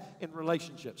react in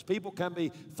relationships. People can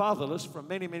be fatherless for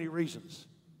many, many reasons.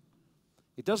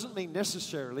 It doesn't mean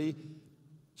necessarily,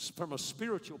 from a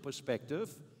spiritual perspective,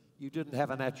 you didn't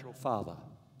have a natural father.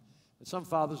 And some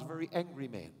fathers are very angry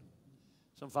men.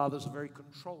 Some fathers are very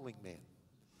controlling men.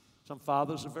 Some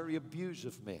fathers are very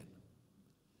abusive men.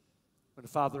 When a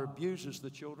father abuses the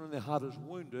children, their heart is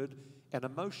wounded, and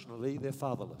emotionally, they're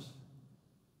fatherless.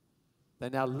 They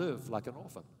now live like an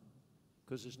orphan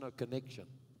because there's no connection.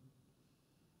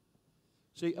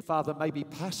 See, a father may be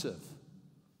passive,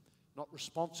 not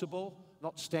responsible,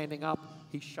 not standing up.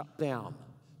 He's shut down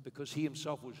because he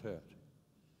himself was hurt.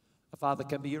 A father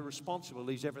can be irresponsible,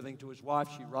 leaves everything to his wife.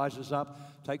 She rises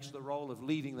up, takes the role of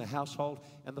leading the household,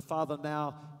 and the father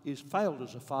now is failed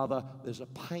as a father. There's a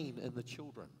pain in the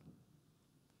children.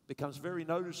 Becomes very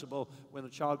noticeable when a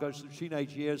child goes through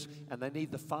teenage years and they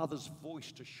need the father's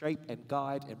voice to shape and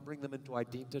guide and bring them into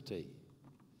identity.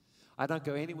 I don't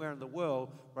go anywhere in the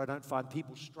world where I don't find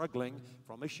people struggling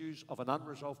from issues of an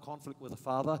unresolved conflict with a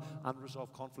father,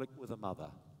 unresolved conflict with a mother.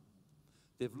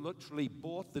 They've literally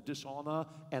brought the dishonor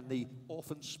and the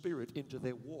orphan spirit into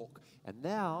their walk, and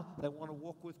now they want to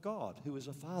walk with God, who is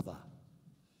a father.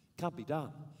 Can't be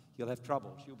done. You'll have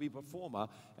troubles. You'll be a performer,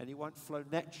 and you won't flow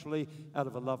naturally out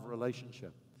of a love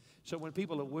relationship. So when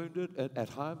people are wounded at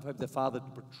home, perhaps their father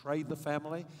betrayed the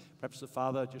family, perhaps the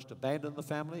father just abandoned the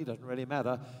family, it doesn't really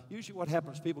matter. Usually what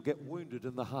happens, people get wounded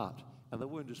in the heart, and the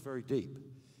wound is very deep.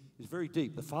 It's very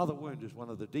deep. The father wound is one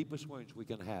of the deepest wounds we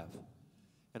can have.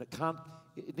 And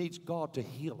it needs God to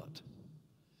heal it.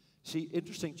 See,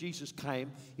 interesting, Jesus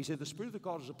came, he said, the Spirit of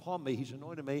God is upon me, he's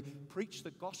anointed me, preach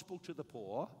the gospel to the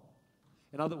poor.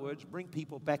 In other words, bring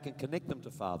people back and connect them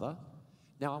to Father.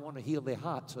 Now I want to heal their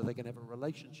heart so they can have a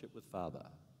relationship with Father.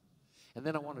 And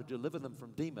then I want to deliver them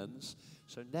from demons,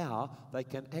 so now they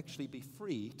can actually be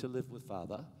free to live with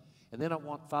Father. And then I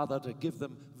want Father to give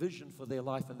them vision for their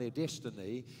life and their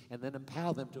destiny, and then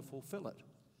empower them to fulfill it.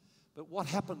 But what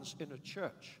happens in a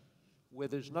church where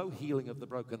there's no healing of the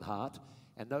broken heart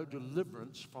and no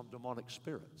deliverance from demonic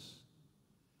spirits?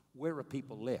 Where are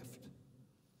people left?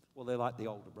 Well, they're like the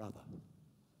older brother.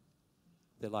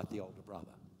 They're like the older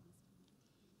brother.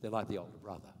 They're like the older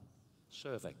brother,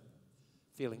 serving,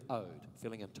 feeling owed,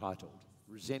 feeling entitled,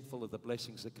 resentful of the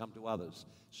blessings that come to others,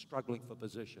 struggling for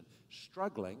position,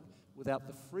 struggling without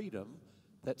the freedom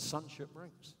that sonship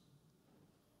brings.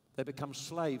 They become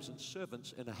slaves and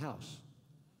servants in a house.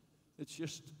 It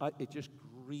just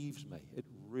grieves me. It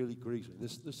really grieves me.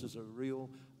 This is a real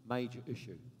major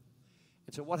issue.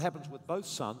 And so what happens with both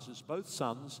sons is both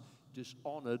sons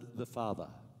dishonored the father.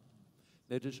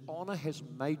 Now, dishonor has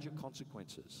major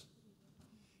consequences.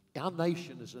 Our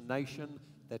nation is a nation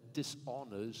that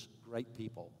dishonors great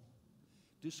people.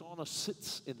 Dishonor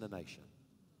sits in the nation.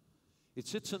 It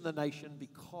sits in the nation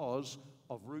because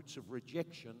of roots of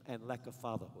rejection and lack of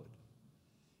fatherhood.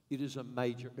 It is a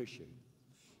major issue.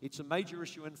 It's a major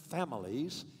issue in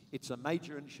families. It's a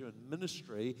major issue in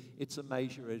ministry. It's a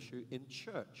major issue in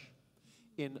church.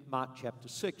 In Mark chapter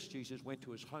 6, Jesus went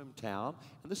to his hometown,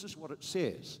 and this is what it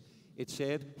says. It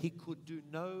said he could do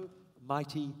no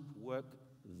mighty work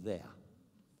there.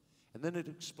 And then it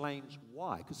explains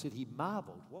why, because it said he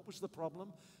marveled. What was the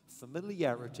problem?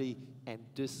 Familiarity and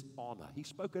dishonor. He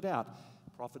spoke it out.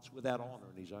 Prophets without honor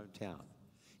in his own town.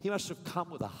 He must have come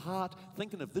with a heart,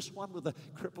 thinking of this one with a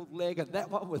crippled leg, and that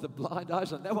one with the blind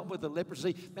eyes, and that one with the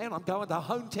leprosy. Man, I'm going to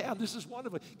hometown. This is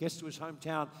wonderful. Gets to his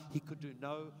hometown. He could do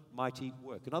no mighty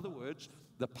work. In other words,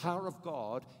 the power of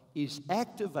God is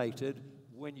activated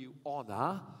when you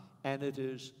honor, and it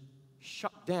is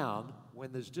shut down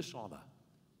when there's dishonor.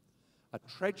 A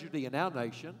tragedy in our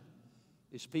nation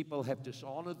is people have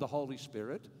dishonored the Holy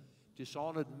Spirit,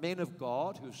 dishonored men of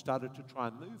God who have started to try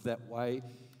and move that way,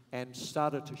 and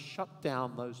started to shut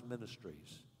down those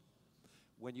ministries.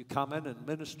 When you come in and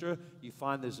minister, you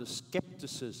find there's a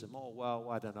skepticism. Oh, well,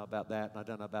 I don't know about that, and I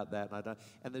don't know about that,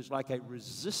 and there's like a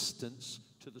resistance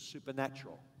to the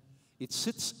supernatural. It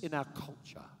sits in our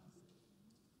culture.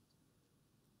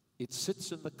 It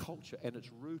sits in the culture, and it's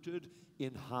rooted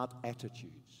in heart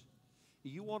attitudes.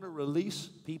 You want to release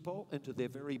people into their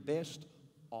very best,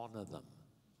 honor them.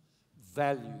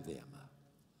 Value them.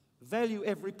 Value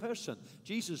every person.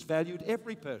 Jesus valued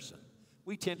every person.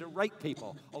 We tend to rate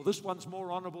people. Oh, this one's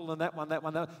more honorable than that one, that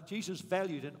one, that one. Jesus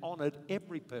valued and honored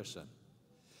every person.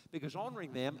 Because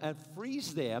honoring them and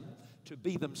frees them to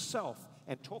be themselves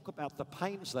and talk about the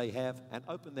pains they have and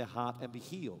open their heart and be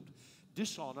healed.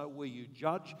 Dishonor, where you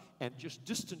judge and just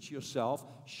distance yourself,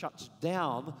 shuts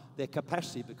down their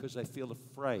capacity because they feel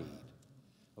afraid.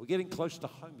 Are we getting close to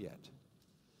home yet?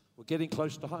 We're getting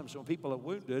close to home. So when people are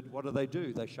wounded, what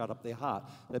do? They shut up their heart.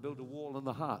 They build a wall in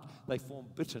the heart. They form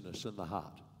bitterness in the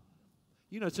heart.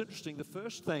 You know, it's interesting. The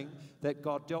first thing that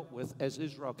God dealt with as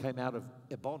Israel came out of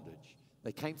bondage,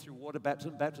 they came through water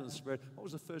baptism, baptism of the Spirit. What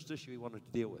was the first issue he wanted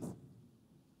to deal with?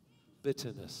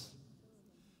 Bitterness.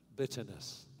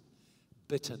 Bitterness.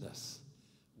 Bitterness.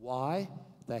 Why?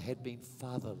 They had been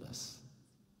fatherless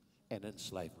and in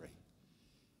slavery.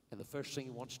 And the first thing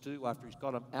he wants to do after he's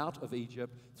got them out of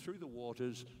Egypt, through the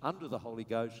waters, under the Holy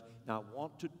Ghost, now I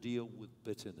want to deal with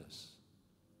bitterness.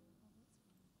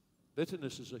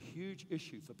 Bitterness is a huge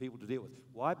issue for people to deal with.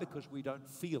 Why? Because we don't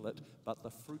feel it, but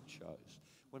the fruit shows.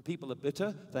 When people are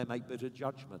bitter, they make bitter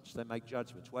judgments. They make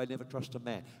judgments. Well, I never trust a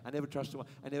man. I never trust a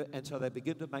woman. And so they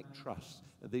begin to make trust,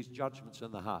 these judgments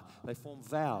in the heart. They form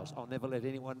vows. I'll never let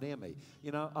anyone near me.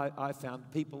 You know, I found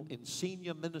people in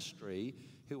senior ministry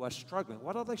who are struggling.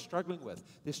 What are they struggling with?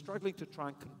 They're struggling to try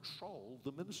and control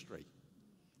the ministry.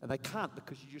 And they can't,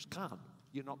 because you just can't.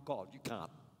 You're not God. You can't.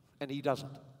 And he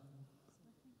doesn't.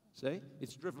 See?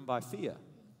 It's driven by fear.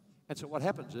 And so what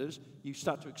happens is you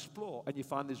start to explore and you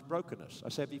find there's brokenness. I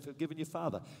say, have you forgiven your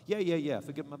father? Yeah.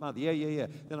 Forgiven my mother? Yeah.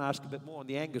 Then I ask a bit more and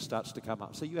the anger starts to come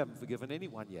up. So you haven't forgiven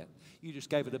anyone yet. You just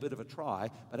gave it a bit of a try,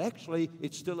 but actually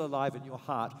it's still alive in your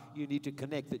heart. You need to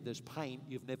connect that there's pain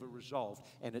you've never resolved,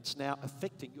 and it's now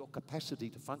affecting your capacity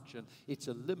to function. It's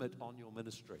a limit on your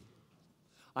ministry.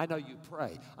 I know you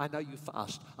pray. I know you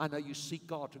fast. I know you seek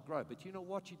God to grow. But you know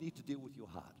what? You need to deal with your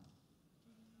heart.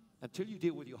 Until you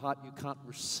deal with your heart, you can't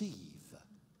receive.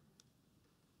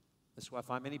 That's why I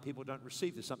find many people don't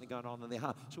receive. There's something going on in their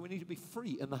heart. So we need to be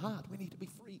free in the heart. We need to be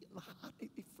free in the heart. We need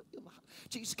to be free in the heart.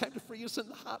 Jesus came to free us in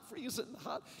the heart, free us in the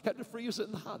heart, came to free us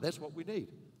in the heart. That's what we need.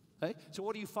 Okay? So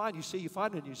what do you find? You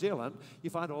find in New Zealand,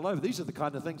 you find all over. These are the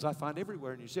kind of things I find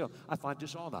everywhere in New Zealand. I find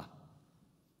dishonor.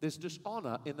 There's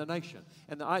dishonor in the nation.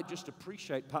 And I just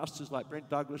appreciate pastors like Brent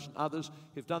Douglas and others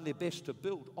who've done their best to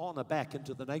build honor back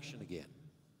into the nation again.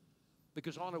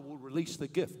 Because honor will release the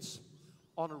gifts.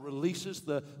 Honor releases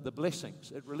the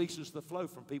blessings. It releases the flow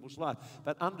from people's life.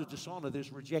 But under dishonor,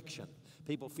 there's rejection.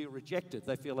 People feel rejected.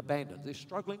 They feel abandoned. They're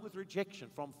struggling with rejection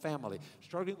from family,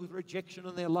 struggling with rejection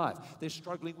in their life. They're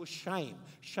struggling with shame.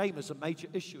 Shame is a major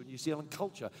issue in New Zealand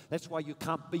culture. That's why you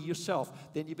can't be yourself.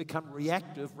 Then you become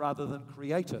reactive rather than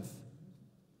creative.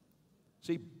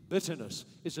 See, bitterness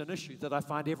is an issue that I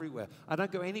find everywhere. I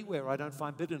don't go anywhere I don't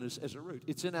find bitterness as a root.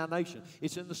 It's in our nation.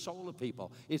 It's in the soul of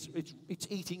people. It's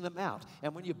eating them out.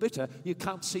 And when you're bitter, you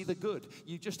can't see the good.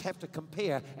 You just have to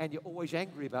compare, and you're always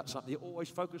angry about something. You're always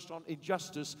focused on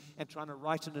injustice and trying to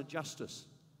right an injustice.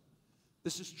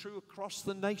 This is true across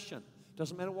the nation.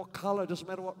 Doesn't matter what color, doesn't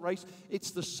matter what race. It's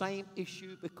the same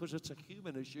issue because it's a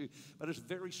human issue, but it's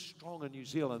very strong in New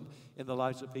Zealand in the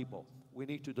lives of people. We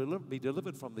need to be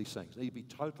delivered from these things. We need to be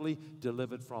totally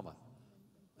delivered from it.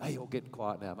 Hey, you're getting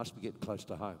quiet now. Must be getting close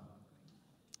to home.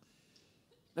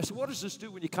 Now, so what does this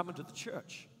do when you come into the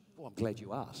church? Oh, I'm glad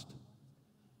you asked.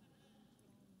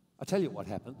 I tell you what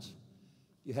happens.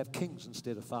 You have kings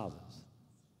instead of fathers.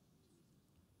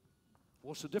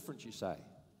 What's the difference, you say?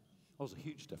 Oh, it's a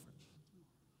huge difference.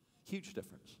 Huge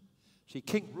difference. See,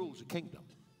 king rules a kingdom.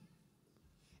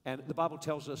 And the Bible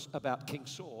tells us about King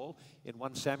Saul in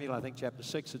 1 Samuel, I think chapter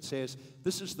 6, it says,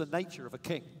 this is the nature of a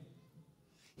king.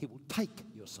 He will take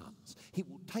your sons. He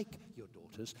will take your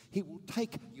daughters. He will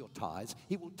take your tithes.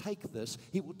 He will take this.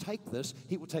 He will take this.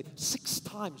 He will take. 6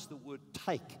 times the word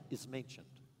take is mentioned.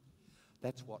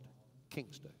 That's what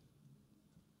kings do.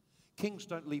 Kings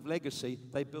don't leave legacy.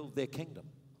 They build their kingdom.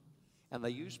 And they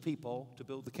use people to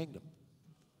build the kingdom.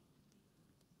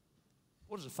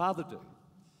 What does a father do?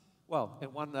 Well,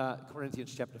 in 1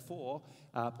 Corinthians chapter 4,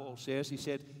 Paul says, he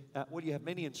said, well, you have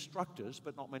many instructors,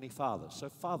 but not many fathers. So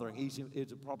fathering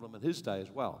is a problem in his day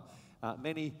as well.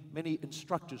 Many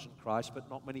instructors in Christ, but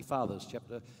not many fathers.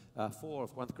 Chapter 4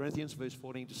 of 1 Corinthians, verse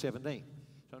 14 to 17.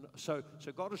 So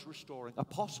God is restoring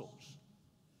apostles.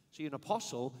 See, an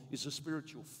apostle is a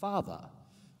spiritual father.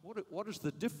 What is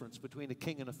the difference between a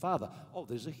king and a father? Oh,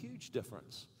 there's a huge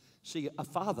difference. See, a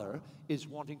father is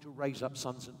wanting to raise up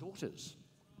sons and daughters.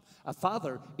 A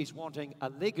father is wanting a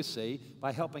legacy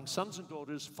by helping sons and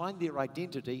daughters find their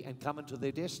identity and come into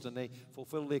their destiny,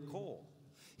 fulfill their call.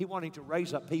 He's wanting to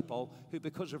raise up people who,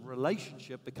 because of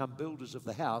relationship, become builders of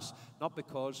the house, not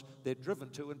because they're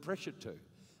driven to and pressured to.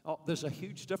 Oh, there's a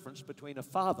huge difference between a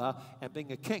father and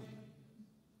being a king.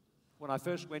 When I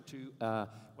first went to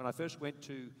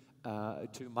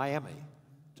Miami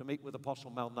to meet with Apostle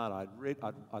Malnati,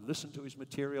 I'd listened to his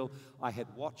material. I had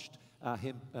watched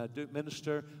him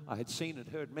minister. I had seen and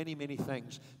heard many, many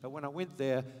things. But when I went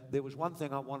there, there was one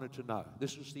thing I wanted to know.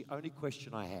 This was the only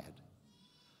question I had.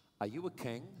 Are you a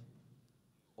king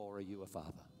or are you a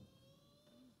father?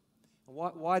 And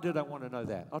why did I want to know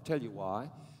that? I'll tell you why.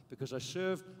 Because I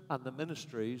served under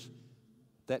ministries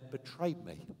that betrayed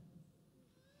me.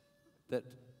 That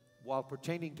while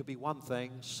pretending to be one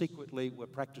thing, secretly were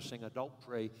practicing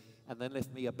adultery and then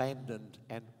left me abandoned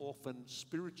and orphaned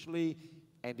spiritually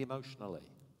and emotionally.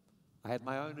 I had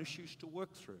my own issues to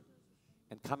work through.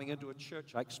 And coming into a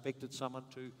church, I expected someone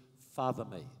to father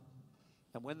me.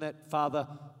 And when that father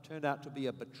turned out to be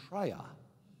a betrayer,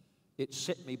 it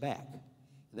set me back.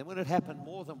 And then when it happened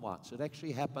more than once, it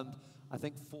actually happened, I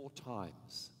think, 4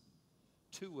 times.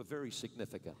 2 were very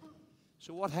significant.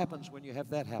 So what happens when you have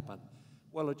that happen?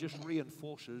 Well, it just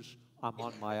reinforces I'm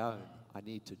on my own. I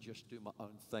need to just do my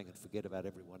own thing and forget about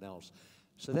everyone else.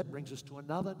 So that brings us to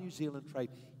another New Zealand trait,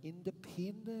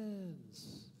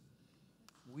 independence.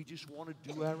 We just want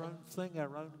to do our own thing,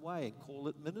 our own way, and call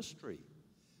it ministry.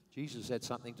 Jesus had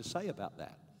something to say about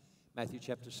that. Matthew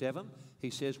chapter 7, he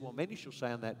says, well, many shall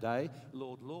say on that day,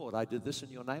 Lord, Lord, I did this in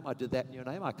your name, I did that in your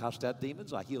name, I cast out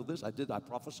demons, I healed this, I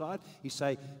prophesied. He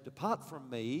say, depart from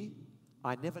me,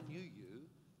 I never knew you,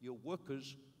 you're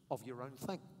workers of your own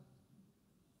thing.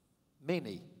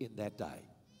 Many in that day.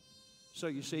 So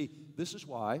you see, this is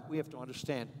why we have to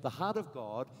understand the heart of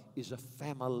God is a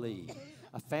family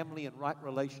in right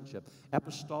relationship.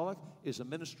 Apostolic is a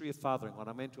ministry of fathering. When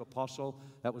I went to apostle,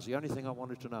 that was the only thing I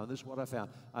wanted to know, and this is what I found.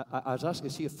 I was asking,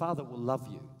 see, a father will love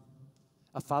you.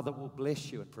 A father will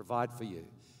bless you and provide for you.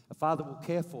 A father will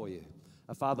care for you.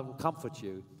 A father will comfort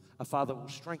you. A father will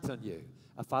strengthen you.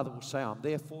 A father will say, I'm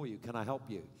there for you. Can I help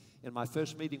you? In my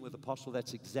first meeting with Apostle,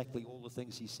 that's exactly all the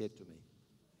things he said to me.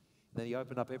 Then he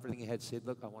opened up everything he had, said,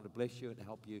 look, I want to bless you and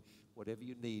help you. Whatever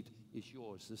you need is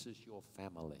yours. This is your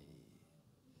family.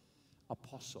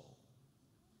 Apostle.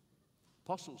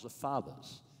 Apostles are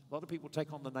fathers. A lot of people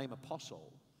take on the name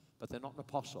apostle, but they're not an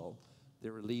apostle.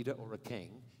 They're a leader or a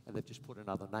king, and they've just put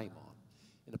another name on.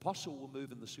 An apostle will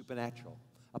move in the supernatural.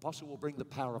 Apostle will bring the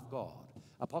power of God.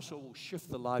 Apostle will shift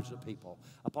the lives of people.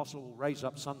 Apostle will raise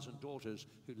up sons and daughters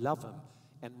who love him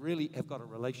and really have got a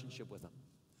relationship with him.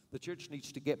 The church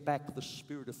needs to get back the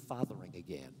spirit of fathering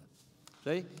again. See?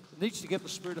 It needs to get the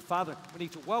spirit of fathering. We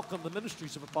need to welcome the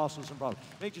ministries of apostles and prophets.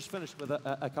 Let me just finish with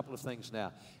a couple of things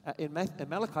now. In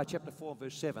Malachi chapter 4,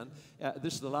 verse 7,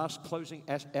 this is the last closing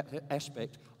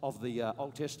aspect of the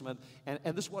Old Testament. And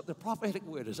this is what the prophetic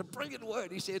word is, a brilliant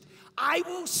word. He said, I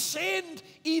will send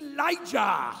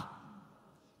Elijah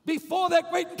before that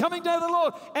great and coming day of the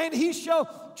Lord, and he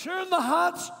shall turn the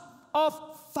hearts of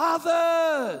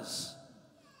fathers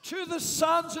to the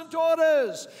sons and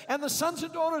daughters, and the sons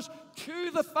and daughters to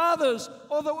the fathers,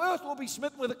 or the earth will be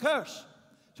smitten with a curse.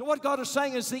 So what God is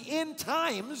saying is the end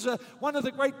times, one of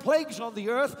the great plagues on the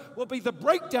earth will be the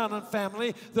breakdown in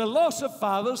family, the loss of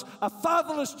fathers, a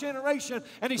fatherless generation.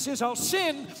 And he says, I'll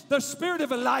send the spirit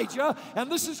of Elijah,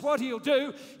 and this is what he'll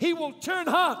do. He will turn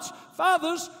hearts.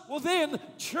 Fathers will then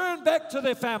turn back to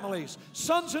their families.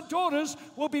 Sons and daughters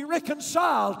will be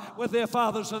reconciled with their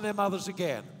fathers and their mothers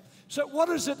again. So what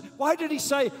is it? Why did he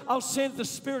say, I'll send the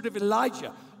spirit of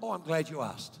Elijah? Oh, I'm glad you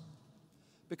asked.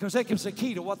 Because that gives a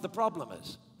key to what the problem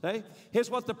is. Okay? Here's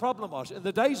what the problem was. In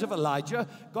the days of Elijah,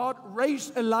 God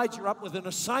raised Elijah up with an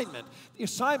assignment. The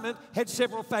assignment had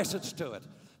several facets to it.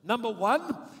 Number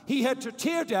one, he had to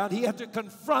tear down, he had to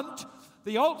confront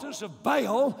the altars of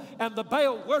Baal and the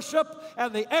Baal worship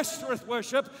and the Ashtoreth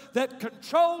worship that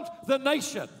controlled the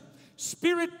nation.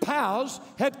 Spirit powers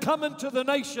had come into the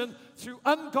nation through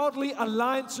ungodly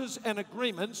alliances and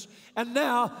agreements, and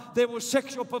now there was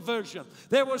sexual perversion.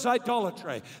 There was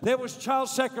idolatry. There was child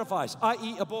sacrifice,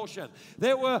 i.e. abortion.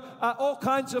 There were all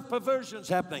kinds of perversions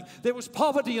happening. There was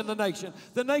poverty in the nation.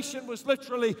 The nation was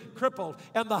literally crippled,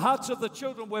 and the hearts of the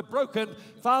children were broken.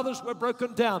 Fathers were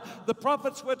broken down. The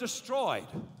prophets were destroyed.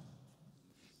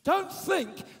 Don't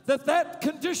think that that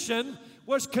condition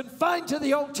was confined to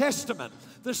the Old Testament.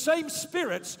 The same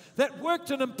spirits that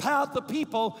worked and empowered the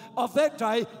people of that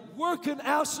day work in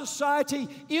our society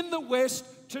in the West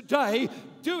today,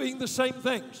 doing the same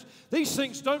things. These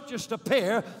things don't just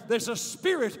appear. There's a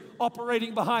spirit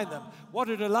operating behind them. What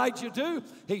did Elijah do?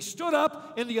 He stood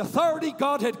up in the authority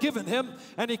God had given him,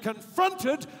 and he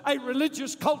confronted a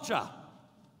religious culture.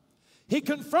 He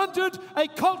confronted a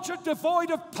culture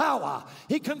devoid of power.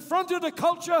 He confronted a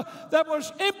culture that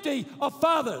was empty of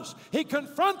fathers. He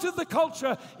confronted the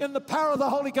culture in the power of the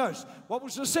Holy Ghost. What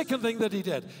was the second thing that he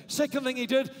did? Second thing he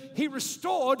did, he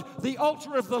restored the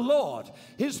altar of the Lord.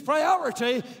 His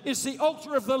priority is the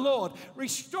altar of the Lord,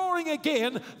 restoring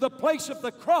again the place of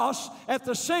the cross at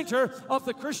the center of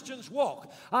the Christian's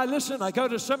walk. I go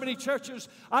to so many churches,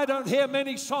 I don't hear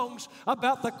many songs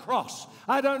about the cross.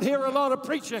 I don't hear a lot of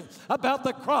preaching about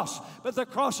the cross, but the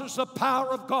cross is the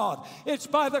power of God. It's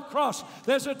by the cross.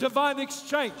 There's a divine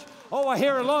exchange. Oh, I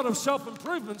hear a lot of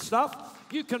self-improvement stuff.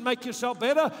 You can make yourself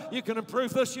better. You can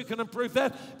improve this. You can improve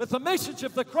that. But the message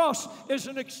of the cross is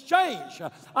an exchange.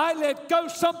 I let go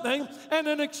something, and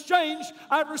in exchange,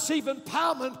 I receive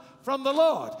empowerment from the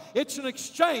Lord. It's an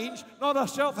exchange, not a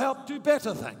self-help, do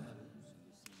better thing.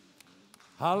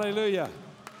 Hallelujah.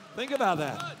 Think about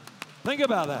that. Think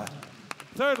about that.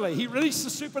 Thirdly, he released the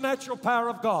supernatural power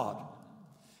of God.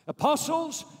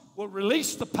 Apostles will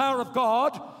release the power of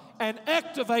God and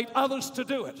activate others to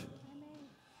do it.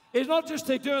 It's not just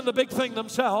they're doing the big thing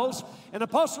themselves. An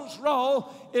apostle's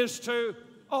role is to,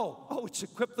 it's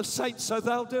equip the saints so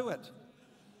they'll do it.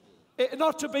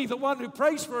 Not to be the one who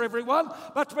prays for everyone,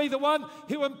 but to be the one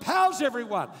who empowers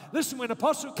everyone. Listen, when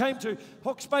Apostle came to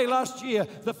Hawke's Bay last year,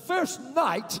 the first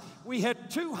night we had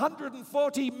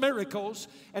 240 miracles,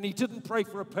 and he didn't pray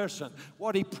for a person.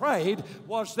 What he prayed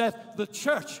was that the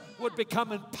church would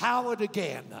become empowered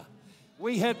again.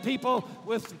 We had people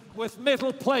with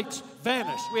metal plates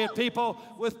vanish. We had people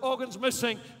with organs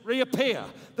missing reappear.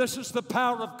 This is the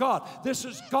power of God. This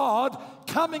is God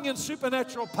coming in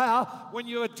supernatural power when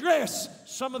you address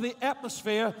some of the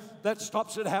atmosphere that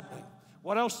stops it happening.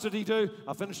 What else did he do?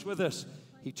 I'll finish with this.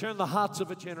 He turned the hearts of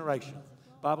a generation.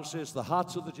 The Bible says the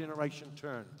hearts of the generation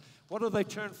turn. What do they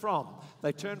turn from?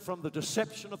 They turn from the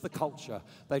deception of the culture.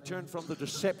 They turn from the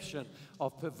deception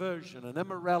of perversion and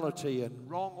immorality and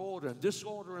wrong order and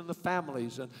disorder in the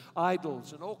families and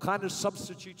idols and all kinds of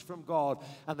substitutes from God,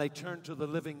 and they turn to the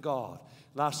living God.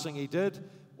 Last thing he did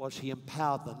was he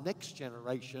empowered the next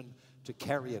generation to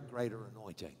carry a greater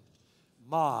anointing.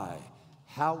 My,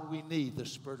 How we need the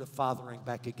spirit of fathering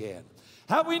back again.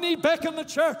 How we need back in the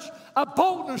church a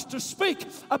boldness to speak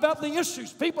about the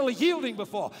issues people are yielding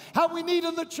before. How we need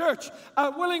in the church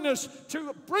a willingness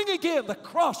to bring again the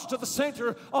cross to the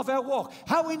center of our walk.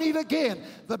 How we need again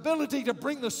the ability to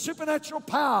bring the supernatural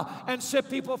power and set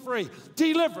people free.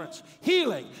 Deliverance,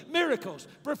 healing, miracles,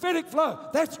 prophetic flow.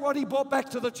 That's what he brought back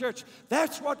to the church.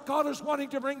 That's what God is wanting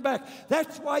to bring back.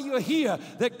 That's why you're here,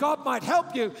 that God might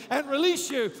help you and release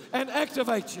you and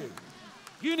activate you.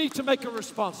 You need to make a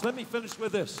response. Let me finish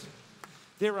with this.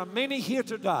 There are many here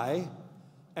today,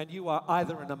 and you are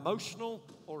either an emotional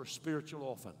or a spiritual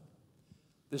orphan.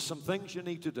 There's some things you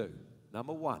need to do.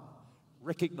 Number one,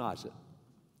 recognize it.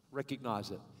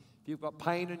 Recognize it. If you've got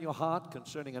pain in your heart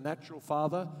concerning a natural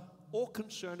father or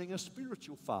concerning a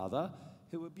spiritual father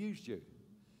who abused you,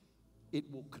 it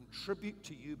will contribute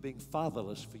to you being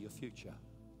fatherless for your future.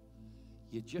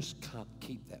 You just can't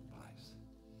keep that place.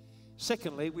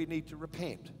 Secondly, we need to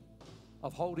repent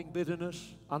of holding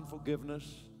bitterness, unforgiveness,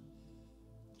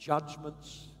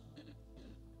 judgments.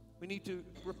 We need to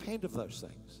repent of those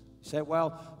things. You say,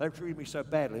 well, they've treated me so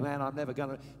badly, man, I'm never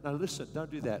going to. No, listen, don't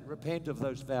do that. Repent of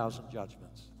those vows and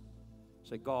judgments.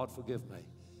 Say, God, forgive me.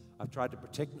 I've tried to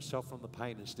protect myself from the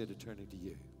pain instead of turning to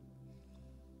you.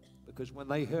 Because when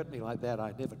they hurt me like that,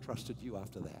 I never trusted you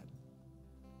after that.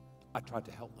 I tried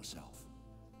to help myself.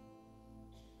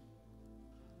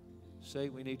 See,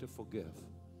 we need to forgive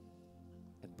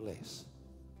and bless.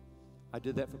 I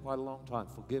did that for quite a long time,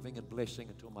 forgiving and blessing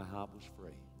until my heart was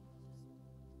free.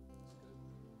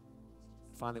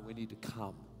 Finally, we need to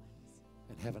come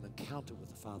and have an encounter with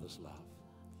the Father's love.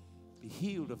 Be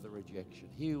healed of the rejection,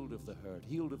 healed of the hurt,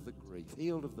 healed of the grief,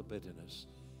 healed of the bitterness,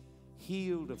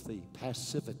 healed of the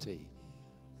passivity,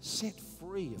 set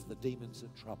free of the demons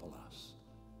that trouble us.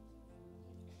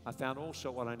 I found also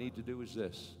what I need to do is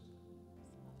this.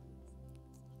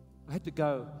 I had to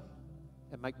go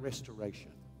and make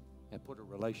restoration and put a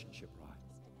relationship right.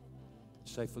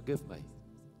 Say, forgive me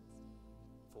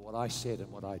for what I said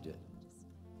and what I did.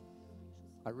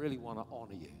 I really want to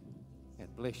honor you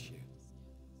and bless you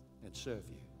and serve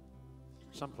you.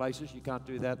 Some places you can't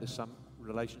do that. There's some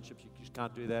relationships you just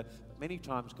can't do that. But many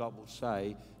times God will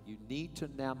say, you need to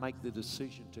now make the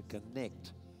decision to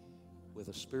connect with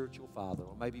a spiritual father,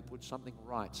 or maybe put something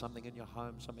right, something in your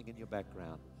home, something in your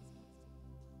background.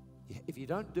 If you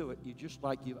don't do it, you're just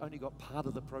like you've only got part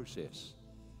of the process.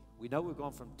 We know we've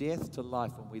gone from death to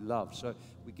life when we love. So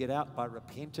we get out by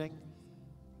repenting,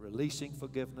 releasing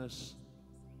forgiveness,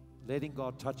 letting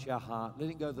God touch our heart,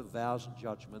 letting go of the vows and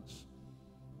judgments.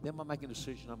 Then we're making a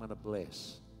decision, I'm going to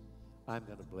bless. I'm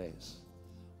going to bless.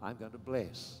 I'm going to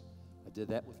bless. I did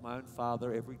that with my own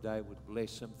father every day, would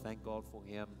bless him, thank God for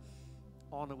him.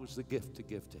 Honor was the gift to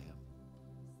give to him.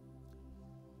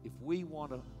 If we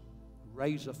want to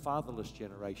raise a fatherless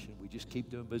generation, we just keep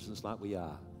doing business like we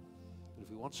are. But if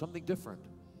we want something different,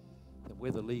 then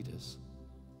we're the leaders.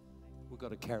 We've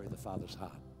got to carry the Father's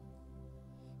heart.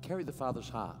 Carry the Father's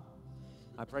heart.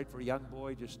 I prayed for a young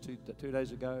boy just two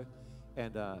days ago,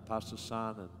 and pastor's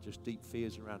son, and just deep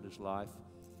fears around his life.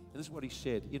 And this is what he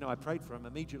said. You know, I prayed for him.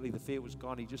 Immediately the fear was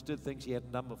gone. He just did things he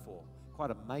hadn't done before.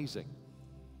 Quite amazing.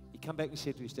 He come back and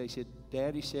said to his dad, he said,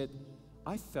 Dad, he said,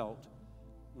 I felt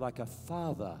like a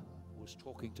father was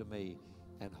talking to me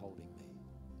and holding me.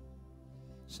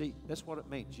 See, that's what it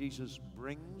means. Jesus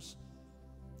brings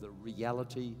the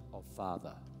reality of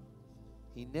Father.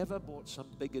 He never brought some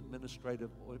big administrative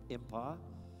empire.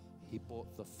 He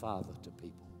brought the Father to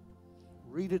people.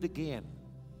 Read it again.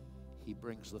 He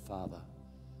brings the Father.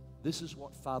 This is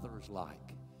what Father is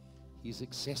like. He's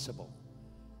accessible.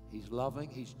 He's loving.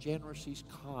 He's generous. He's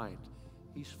kind.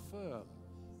 He's firm.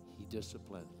 He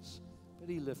disciplines. But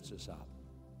he lifts us up.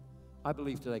 I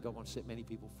believe today God wants to set many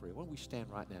people free. Why don't we stand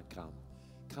right now? Come.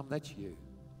 Come, that's you.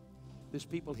 There's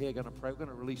people here going to pray. We're going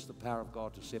to release the power of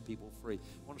God to set people free.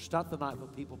 We want to start the night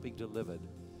with people being delivered.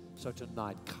 So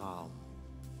tonight, come.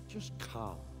 Just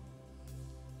come.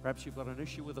 Perhaps you've got an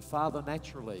issue with a father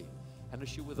naturally, an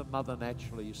issue with a mother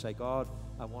naturally. You say, God,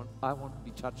 I want to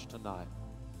be touched tonight.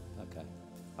 Okay.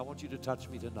 I want you to touch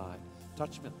me tonight.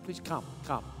 Touch me. Please come.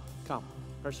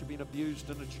 Perhaps you've been abused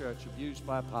in a church, abused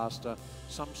by a pastor,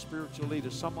 some spiritual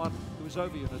leader, someone who is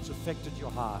over you and it's affected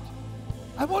your heart.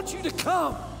 I want you to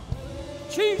come.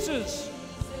 Jesus,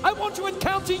 I want to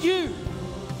encounter you.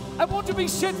 I want to be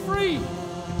set free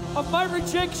of my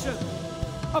rejection,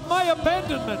 of my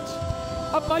abandonment,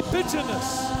 of my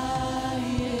bitterness,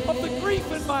 of the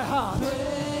grief in my heart.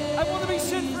 I want to be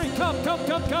set free. Come.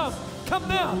 Come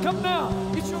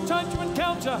now. It's your time to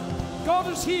encounter.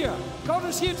 God is here. God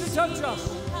is here to touch us.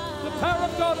 The power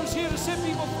of God is here to set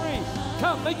people free.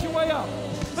 Come, make your way up.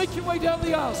 Make your way down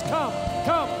the aisles. Come,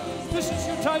 come. This is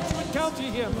your time to encounter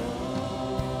Him.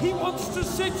 He wants to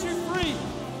set you free.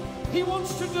 He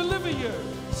wants to deliver you,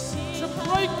 to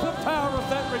break the power of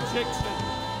that rejection,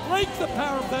 break the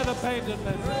power of that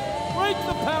abandonment, break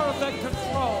the power of that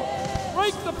control,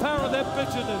 break the power of that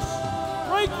bitterness,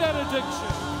 break that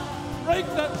addiction, break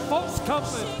that false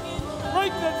comfort,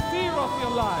 break that fear off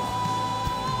your life.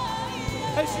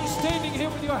 As you're standing here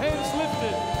with your hands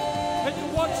lifted and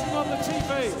you're watching on the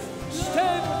TV,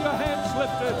 stand with your hands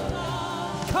lifted.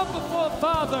 Come before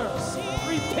Father.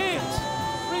 Repent.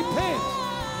 Repent.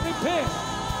 Repent.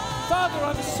 Father,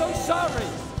 I'm so sorry.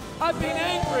 I've been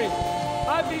angry.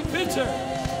 I've been bitter.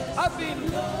 I've been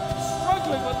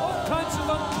struggling with all kinds of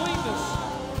uncleanness.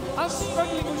 I'm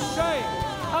struggling with shame.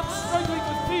 I'm struggling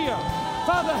with fear.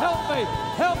 Father, help me.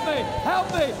 Help me. Help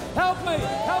me. Help me.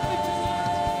 Help me.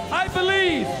 I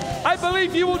believe. I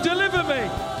believe you will deliver me.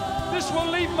 This will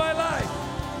leave my life.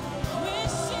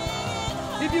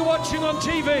 If you're watching on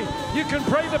TV, you can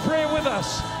pray the prayer with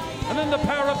us, and then the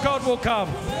power of God will come.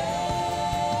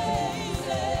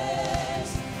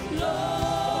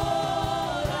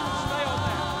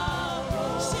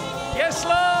 Yes,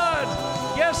 Lord.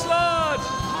 Yes, Lord.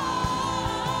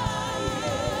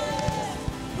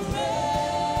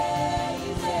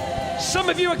 Some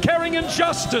of you are carrying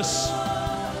injustice.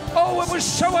 Oh, it was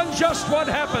so unjust what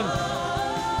happened.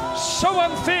 So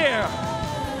unfair.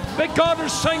 But God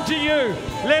is saying to you,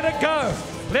 let it go.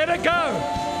 Let it go.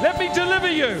 Let me deliver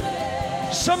you.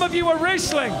 Some of you are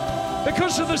wrestling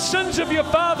because of the sins of your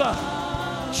father.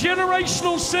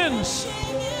 Generational sins.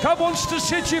 God wants to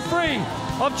set you free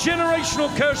of generational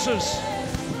curses.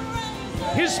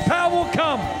 His power will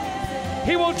come.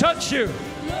 He will touch you.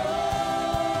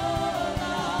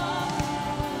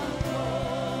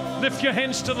 Lift your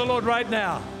hands to the Lord right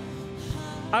now.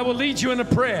 I will lead you in a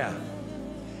prayer.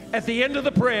 At the end of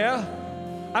the prayer,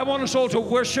 I want us all to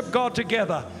worship God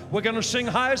together. We're going to sing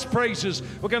highest praises.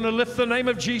 We're going to lift the name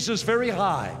of Jesus very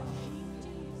high.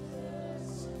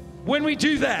 When we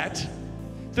do that,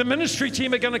 the ministry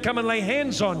team are going to come and lay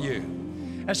hands on you.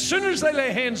 As soon as they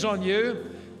lay hands on you,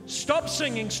 stop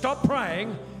singing, stop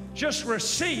praying, just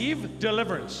receive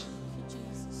deliverance.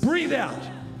 Breathe out.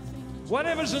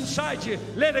 Whatever's inside you,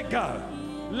 let it go.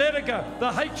 Let it go.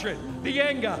 The hatred, the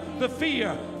anger, the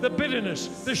fear, the bitterness,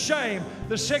 the shame,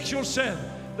 the sexual sin,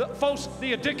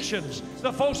 the addictions,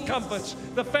 the false comforts,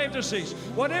 the fantasies,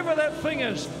 whatever that thing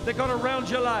is that got around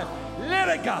your life, let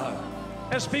it go.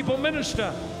 As people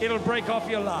minister, it'll break off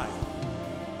your life.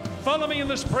 Follow me in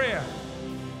this prayer.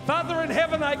 Father in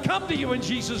heaven, I come to you in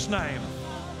Jesus' name.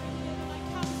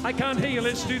 I can't hear you.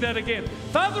 Let's do that again.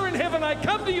 Father in heaven, I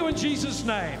come to you in Jesus'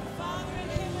 name.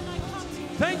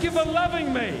 Thank you for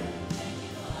loving me.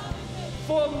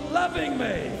 For loving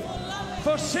me.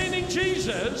 For sending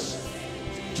Jesus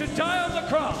to die on the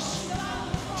cross.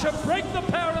 To break the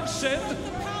power of sin.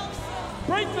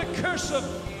 Break the curse of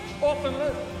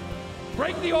orphanhood.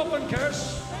 Break the orphan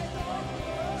curse.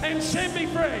 And set me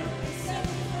free.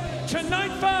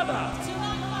 Tonight, Father,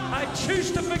 I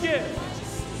choose to forgive.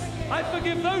 I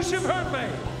forgive those who've hurt me.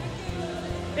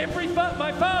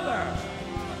 My father,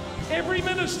 every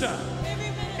minister,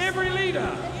 every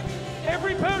leader,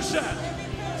 every person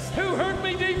who hurt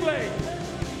me deeply,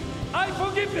 I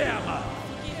forgive them.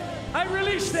 I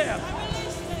release them.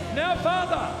 Now,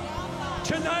 Father,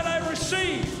 tonight I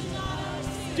receive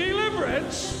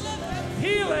deliverance,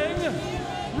 healing,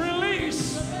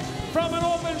 release from an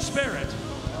orphan spirit.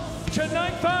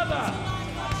 Tonight, Father,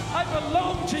 I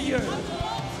belong to you.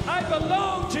 I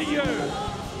belong to you.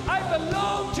 I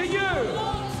belong to you.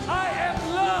 I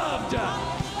am loved.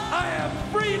 I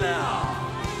am free now.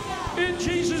 In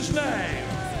Jesus' name.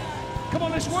 Come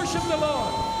on, let's worship the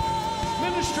Lord.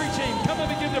 Ministry team, come and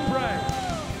begin to pray.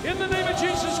 In the name of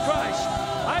Jesus Christ,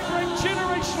 I bring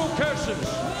generational curses.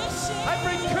 I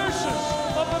bring curses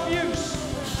of abuse,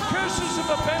 curses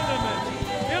of abandonment,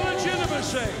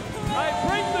 illegitimacy. I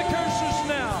break the curses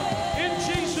now in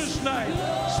Jesus' name.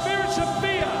 Spirits of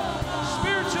fear,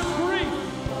 spirits of grief,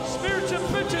 spirits of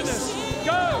bitterness,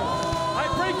 go. I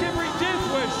break every death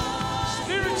wish.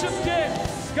 Spirits of death,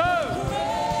 go.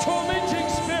 Tormenting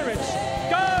spirits,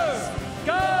 go.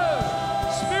 Go.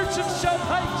 Spirits of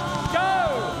self-hate, go.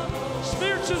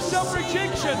 Spirits of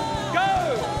self-rejection,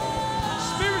 go.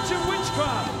 Spirits of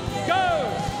witchcraft, go.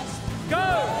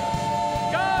 Go.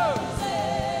 Go.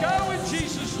 Go in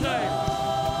Jesus' name.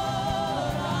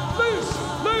 Loose,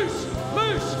 loose,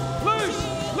 loose, loose,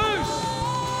 loose.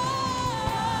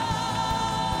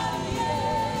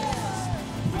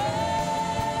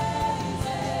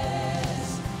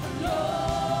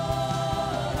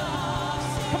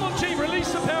 Come on, team,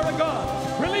 release the power of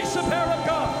God. Release the power of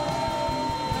God.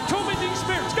 Tormenting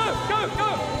spirits, go, go,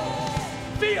 go.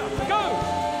 Fear, go,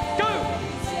 go.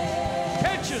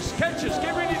 Catches,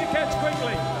 get ready to catch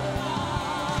quickly.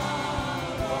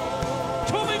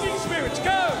 Tormenting spirits,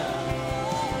 go.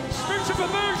 Spirits of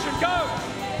perversion, go.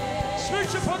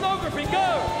 Spirits of pornography,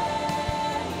 go.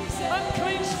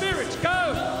 Unclean spirits,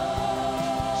 go.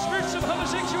 Spirits of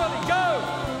homosexuality, go.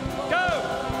 Go.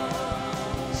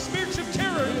 Spirits of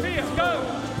terror and fear, go.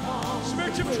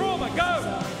 Spirits of trauma, go.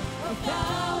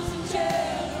 1,000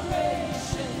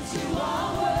 generations you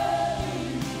are worthy,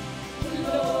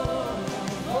 Lord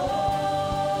of all.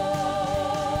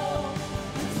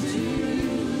 To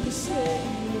you the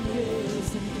Savior is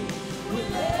in me. We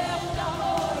lift our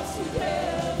voice to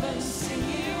heaven,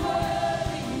 singing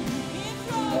worthy,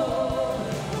 Lord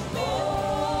of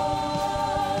all.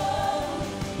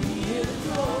 He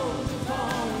enthroned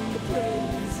upon the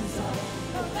praises of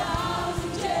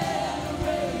 1,000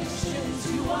 generations.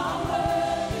 You are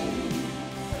worthy,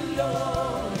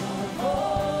 Lord of all.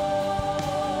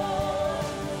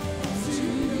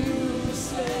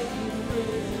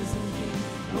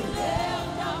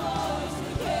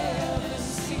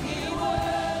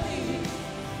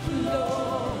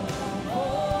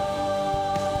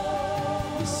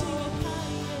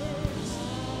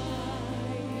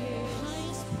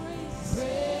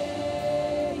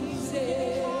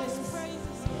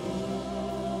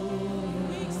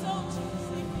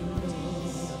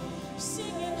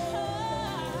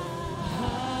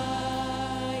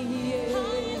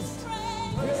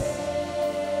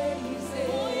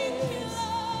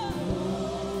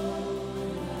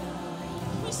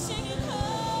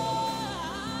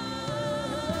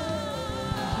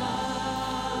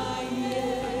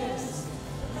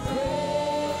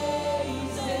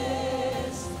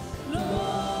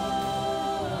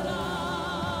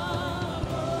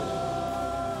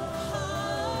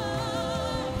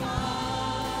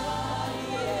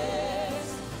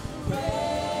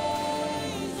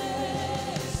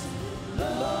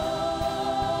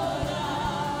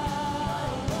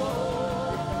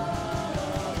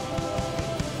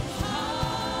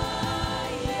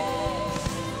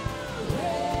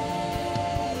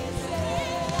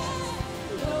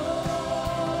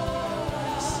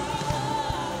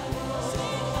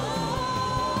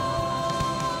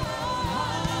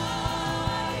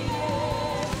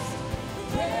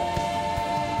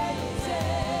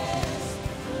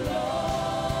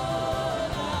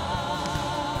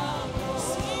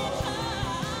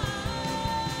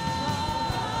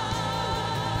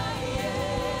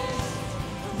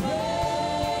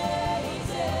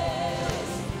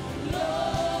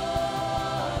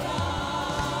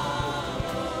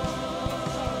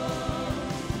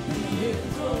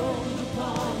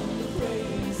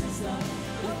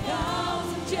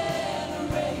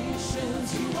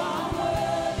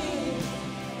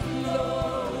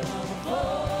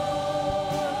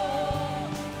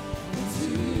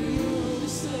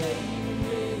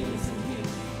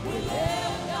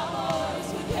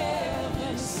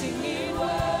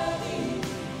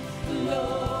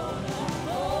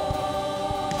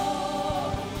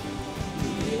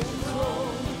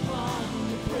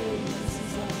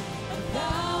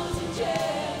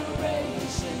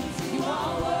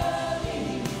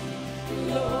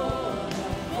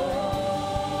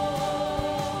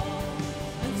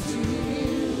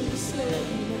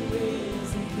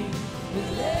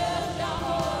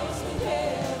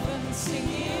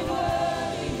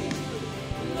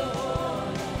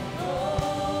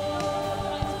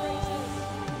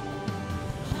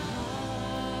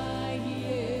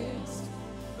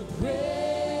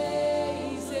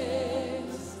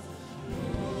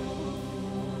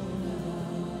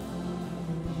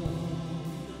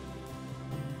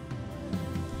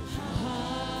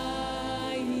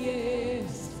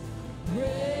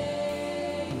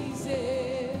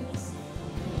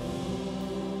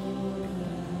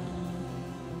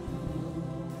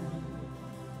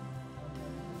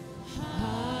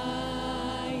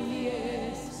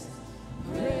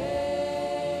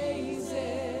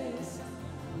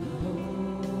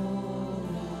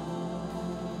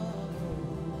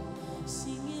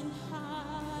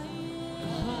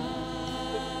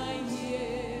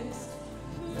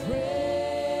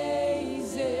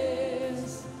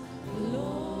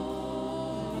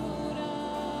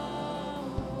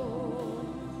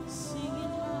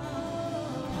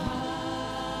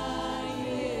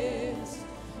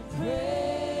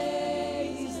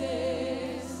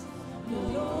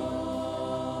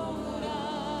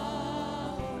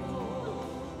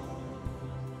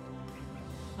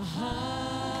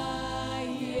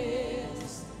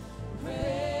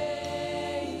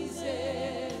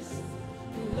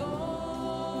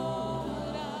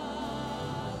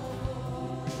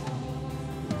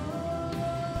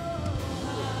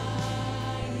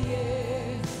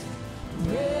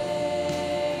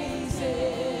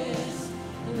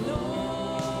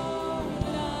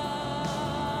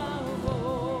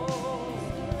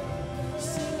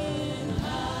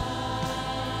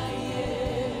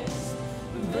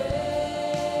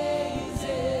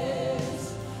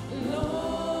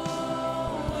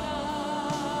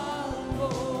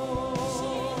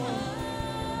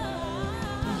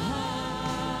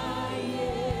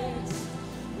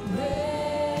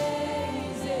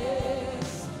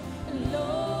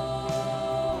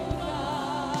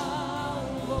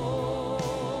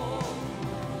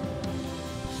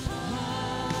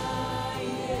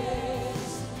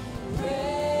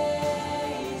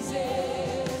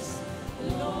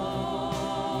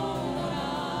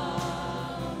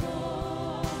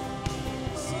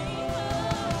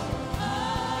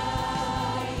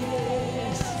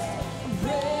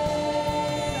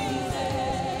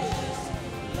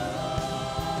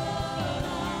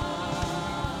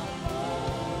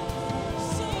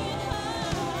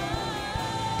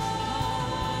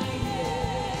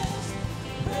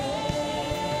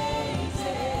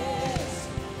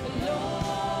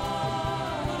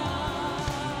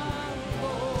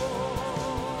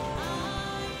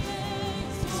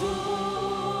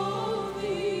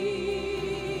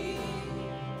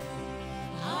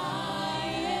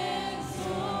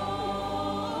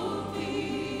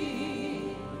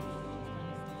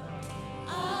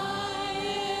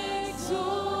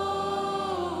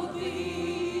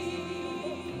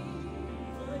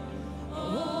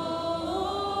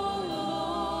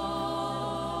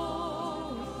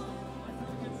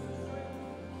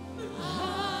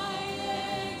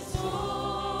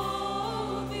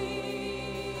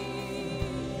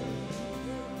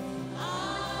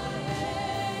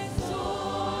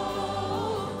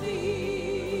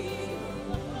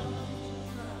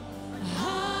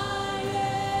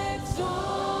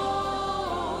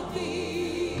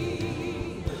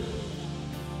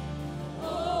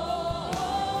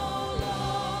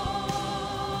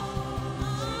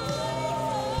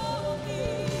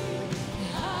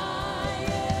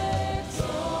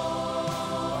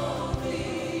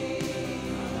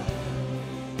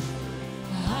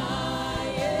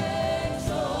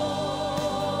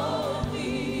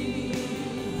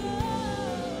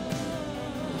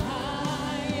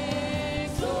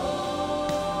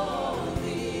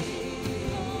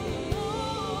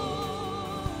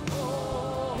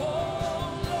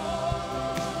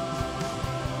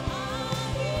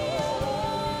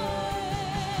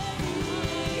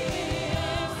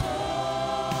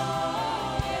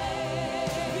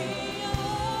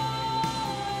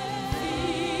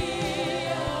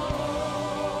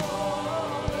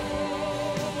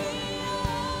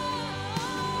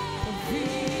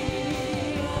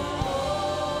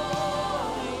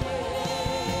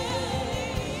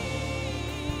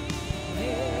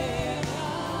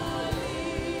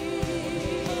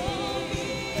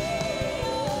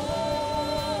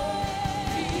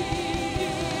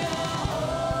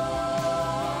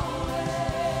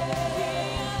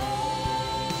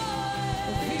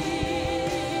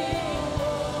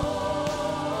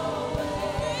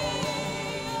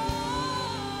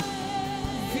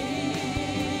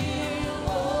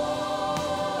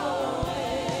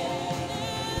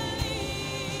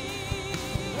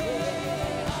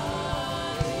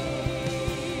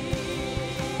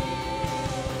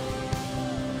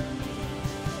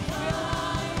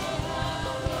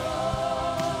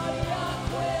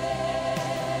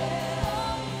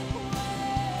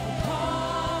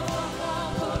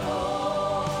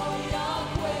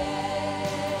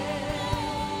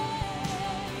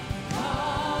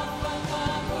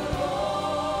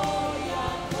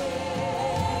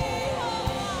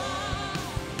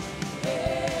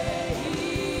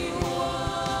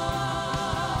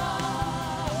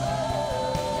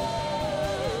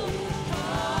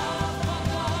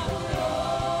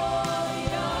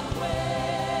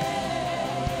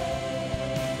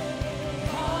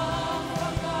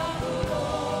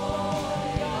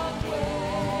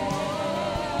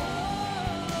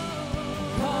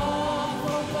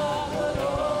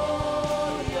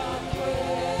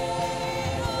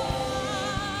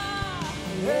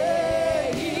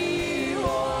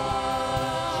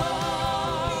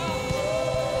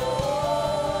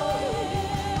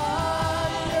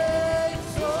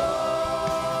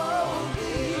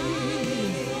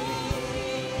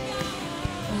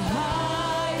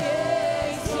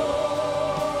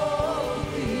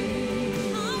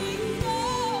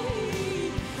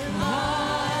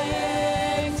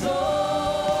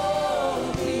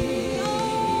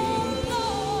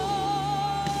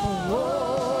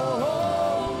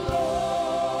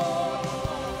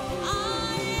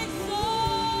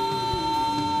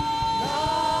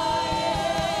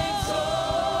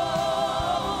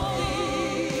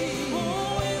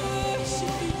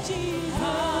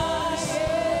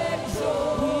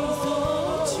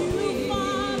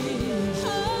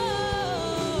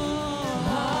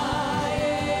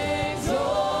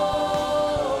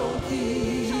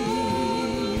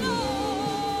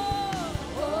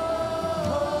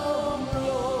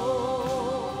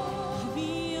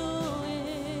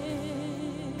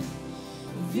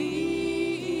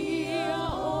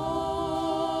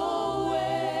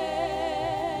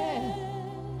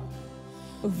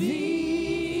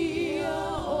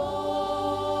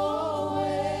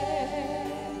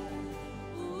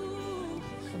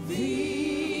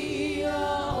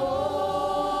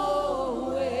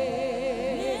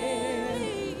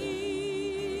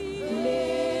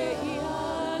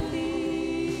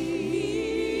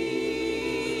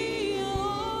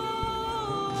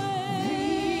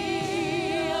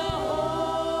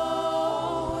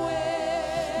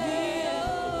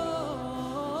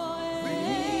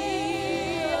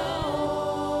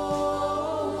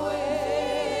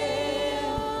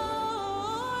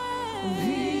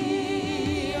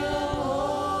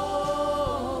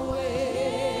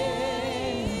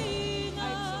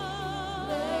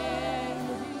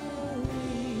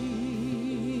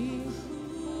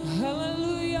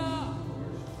 Hallelujah.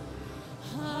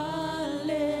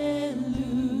 Hallelujah.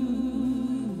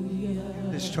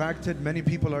 Distracted, many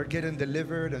people are getting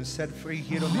delivered and set free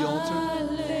here on the altar.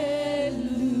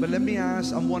 But let me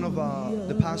ask, I'm one of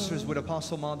the pastors with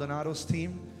Apostle Maldonado's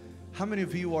team. How many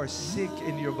of you are sick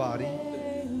in your body,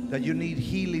 that you need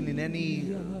healing in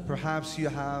any, perhaps you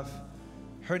have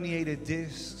herniated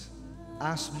discs,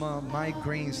 asthma,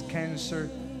 migraines, cancer?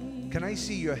 Can I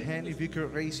see your hand? If you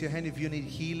could raise your hand if you need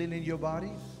healing in your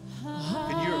body.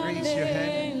 Can you raise your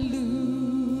hand?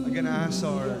 I'm gonna ask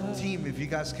our team if you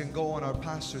guys can go on, our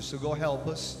pastors, to go help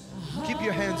us. Keep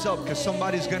your hands up because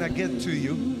somebody's gonna get to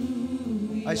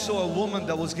you. I saw a woman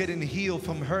that was getting healed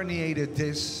from herniated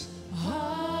discs.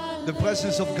 The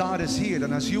presence of God is here,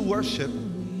 and as you worship,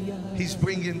 He's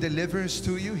bringing deliverance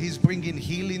to you. He's bringing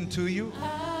healing to you.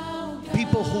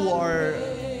 People who are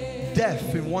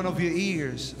deaf in one of your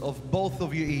ears, of both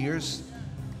of your ears,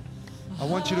 I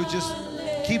want you to just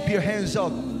keep your hands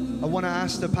up. I want to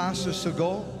ask the pastors to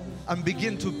go and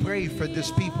begin to pray for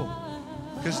these people,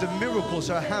 because the miracles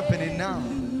are happening now.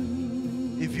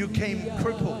 If you came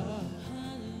crippled,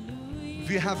 if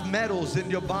you have metals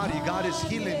in your body, God is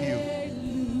healing you.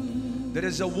 There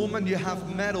is a woman, you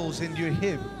have metals in your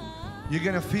hip. You're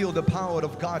gonna feel the power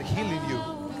of God healing you.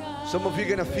 Some of you are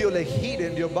gonna feel the heat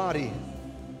in your body.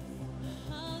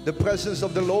 The presence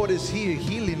of the Lord is here,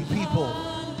 healing people.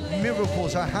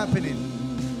 Miracles are happening.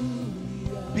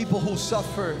 People who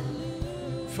suffer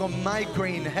from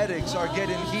migraine headaches are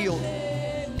getting healed.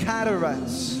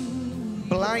 Cataracts,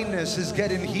 blindness is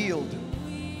getting healed.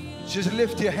 Just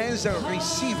lift your hands and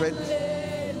receive it.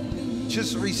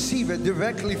 Just receive it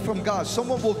directly from God.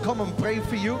 Someone will come and pray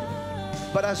for you,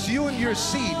 but as you in your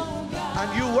seat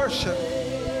and you worship,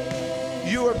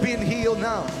 you are being healed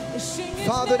now.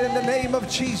 Father, in the name of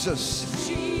Jesus,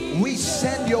 we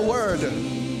send your word.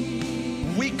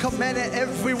 We command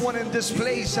everyone in this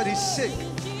place that is sick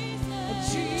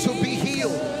to be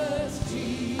healed.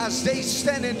 As they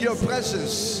stand in your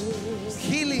presence,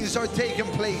 healings are taking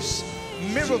place.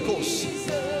 Miracles.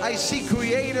 I see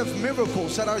creative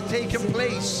miracles that are taking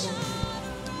place.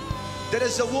 There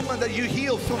is a woman that you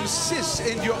heal from cysts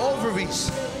in your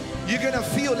ovaries. You're gonna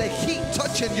feel the heat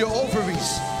touching your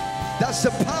ovaries. That's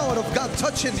the power of God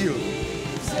touching you.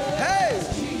 Hey,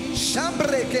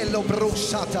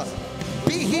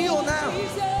 be healed now.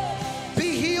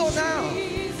 Be healed now.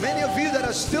 Many of you that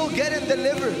are still getting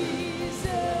delivered,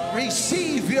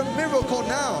 receive your miracle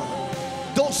now.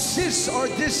 Those cysts are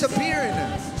disappearing.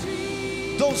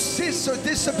 Those cysts are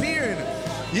disappearing.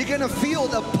 You're gonna feel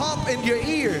the pop in your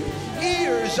ear.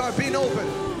 Ears are being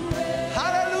opened.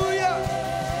 Hallelujah.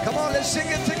 Come on, let's sing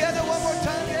it together one more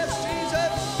time. Yes,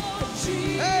 Jesus.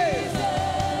 Hey.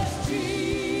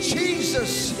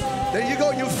 Jesus. There you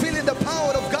go. You're feeling the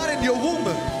power of God in your womb.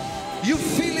 You're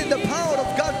feeling the power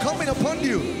of God coming upon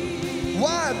you.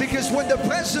 Why? Because when the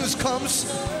presence comes,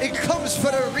 it comes for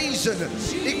a reason.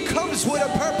 It comes with a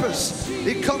purpose.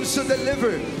 It comes to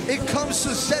deliver. It comes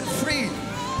to set free.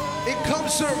 It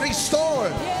comes to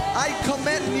restore. I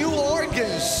command new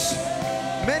organs.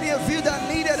 Many of you that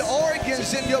needed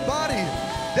organs in your body.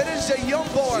 There is a young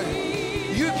boy.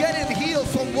 You're getting healed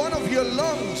from one of your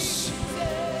lungs.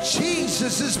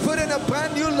 Jesus is putting a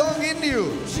brand new lung in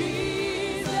you.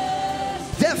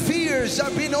 Deaf ears are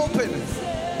being opened.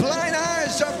 Blind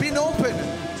eyes are being opened.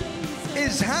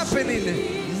 It's happening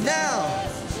now.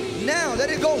 Now,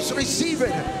 there it goes. Receive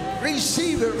it.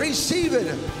 Receive it. Receive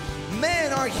it.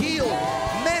 Men are healed.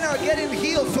 Men are getting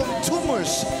healed from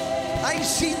tumors. I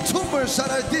see tumors that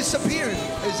are disappearing.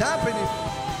 It's happening.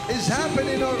 It's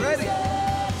happening already.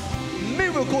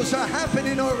 Miracles are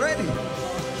happening already.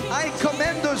 I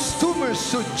command those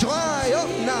tumors to dry up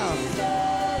now.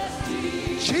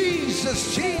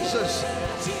 Jesus, Jesus.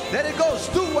 There it goes.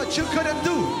 Do what you couldn't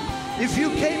do. If you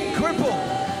came crippled,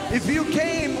 if you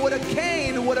came with a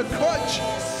cane, with a crutch,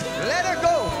 let her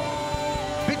go.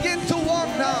 Begin to walk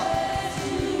now.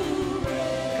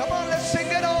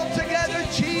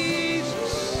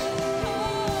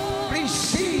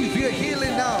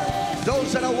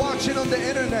 those that are watching on the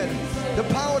internet, the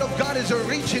power of God is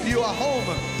reaching you at home,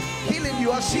 healing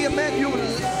you. I see a man, you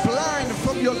blind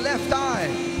from your left eye.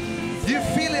 You're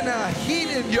feeling a heat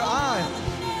in your eye.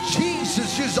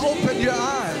 Jesus, just open your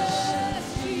eyes.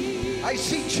 I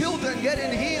see children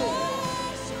getting healed.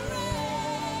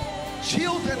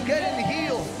 Children getting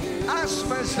healed.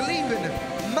 Asthma is leaving.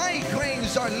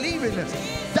 Migraines are leaving.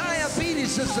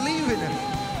 Diabetes is leaving.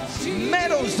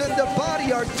 Metals in the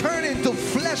body are turning to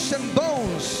flesh and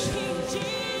bones.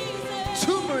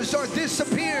 Tumors are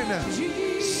disappearing.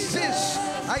 Cysts.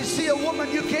 I see a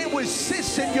woman, you came with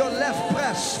cysts in your left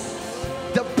breast.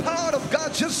 The power of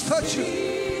God just touched you.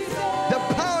 The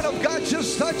power of God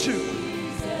just touched you.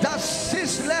 That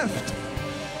cyst left.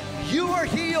 You are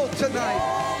healed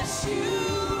tonight.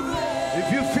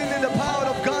 If you're feeling the power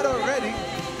of God already,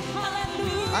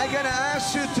 I'm going to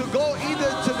ask you to go either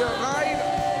to the right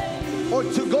or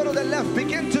to go to the left.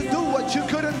 Begin to do what you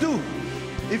couldn't do.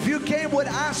 If you came with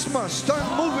asthma, start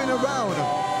moving around.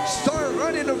 Start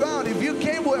running around. If you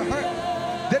came with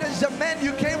there is a man,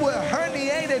 you came with a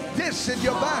herniated disc in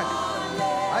your back.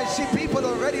 I see people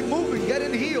already moving,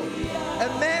 getting healed. A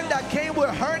man that came with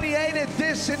herniated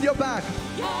disc in your back.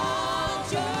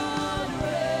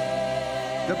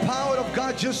 The power of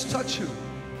God just touched you.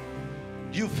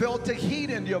 You felt the heat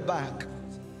in your back.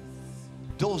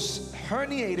 Those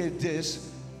herniated discs,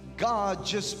 God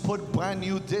just put brand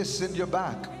new discs in your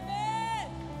back.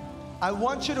 I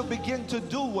want you to begin to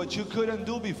do what you couldn't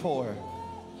do before.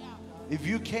 If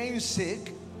you came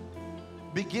sick,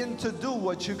 begin to do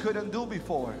what you couldn't do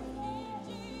before.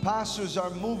 Pastors are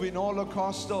moving all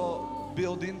across the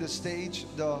building, the stage,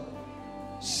 the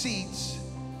seats.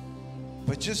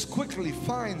 But just quickly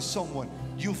find someone.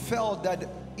 You felt that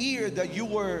ear that you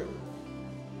were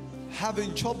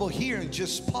having trouble hearing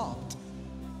just popped.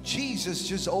 Jesus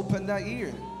just opened that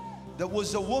ear. There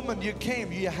was a woman, you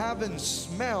came, you haven't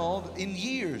smelled in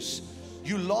years.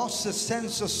 You lost the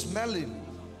sense of smelling.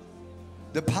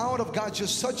 The power of God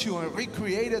just touched you and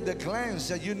recreated the glands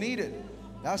that you needed.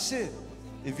 That's it.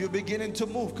 If you're beginning to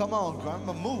move, come on,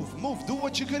 grandma, move. Do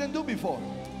what you couldn't do before.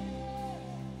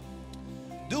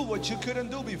 Do what you couldn't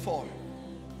do before.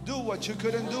 Do what you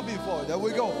couldn't do before. There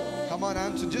we go. Come on,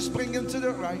 Anton. Just bring him to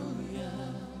the right.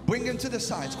 Bring him to the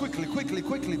sides. Quickly.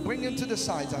 Bring him to the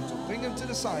sides, Anton. Bring him to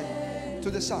the side. To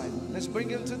the side. Let's bring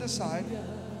him to the side.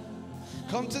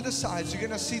 Come to the sides. You're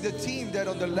going to see the team that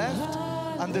on the left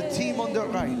and the team on the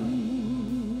right.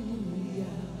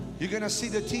 You're going to see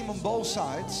the team on both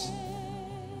sides.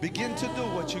 Begin to do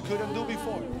what you couldn't do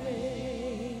before.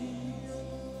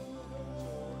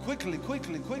 Quickly.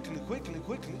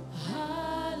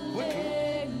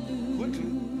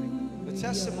 The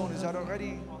testimonies are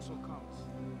already also come.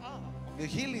 The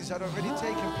healings are already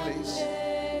taken place.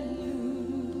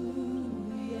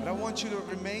 But I want you to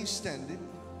remain standing.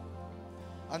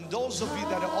 And those of you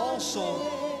that are also,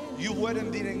 you were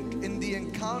in the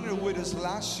encounter with us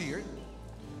last year,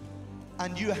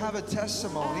 and you have a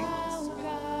testimony,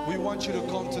 we want you to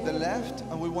come to the left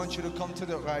and we want you to come to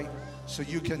the right so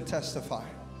you can testify.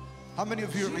 How many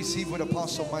of you received with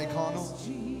Apostle Mike Arnold?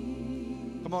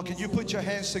 Come on, can you put your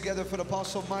hands together for the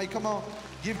Apostle Mike? Come on,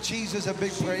 give Jesus a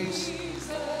big praise.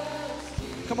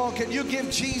 Come on, can you give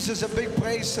Jesus a big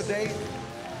praise today?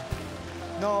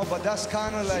 No, but that's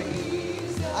kind of like,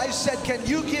 I said, can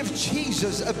you give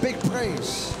Jesus a big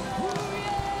praise?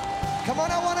 Come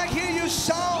on, I want to hear you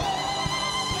shout.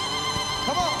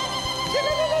 Come on.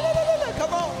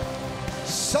 Come on.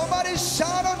 Somebody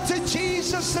shout unto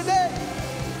Jesus today.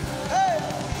 Hey.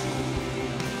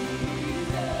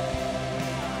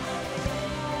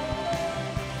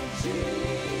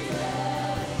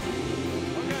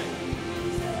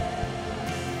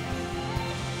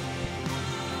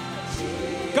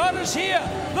 God is here.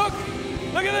 Look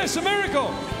at this, a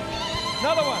miracle.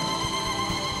 Another one.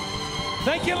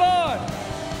 Thank you, Lord.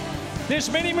 There's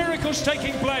many miracles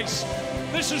taking place.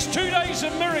 This is 2 days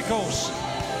of miracles.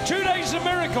 2 days of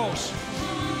miracles.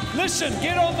 Listen,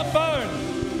 get on the phone.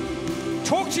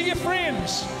 Talk to your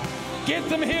friends. Get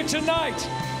them here tonight.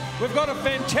 We've got a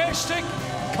fantastic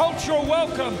cultural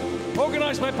welcome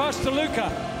organized by Pastor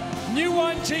Luca. New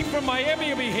Wine team from Miami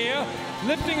will be here,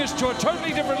 lifting us to a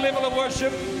totally different level of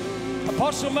worship.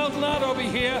 Apostle Maldonado will be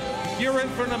here. You're in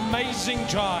for an amazing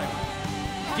time.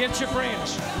 Get your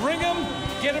friends. Ring them.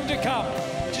 Get them to come.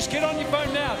 Just get on your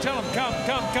phone now. Tell them,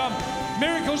 come.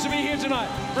 Miracles will be here tonight.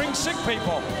 Bring sick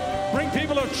people. Bring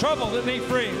people who are troubled that need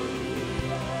freeing.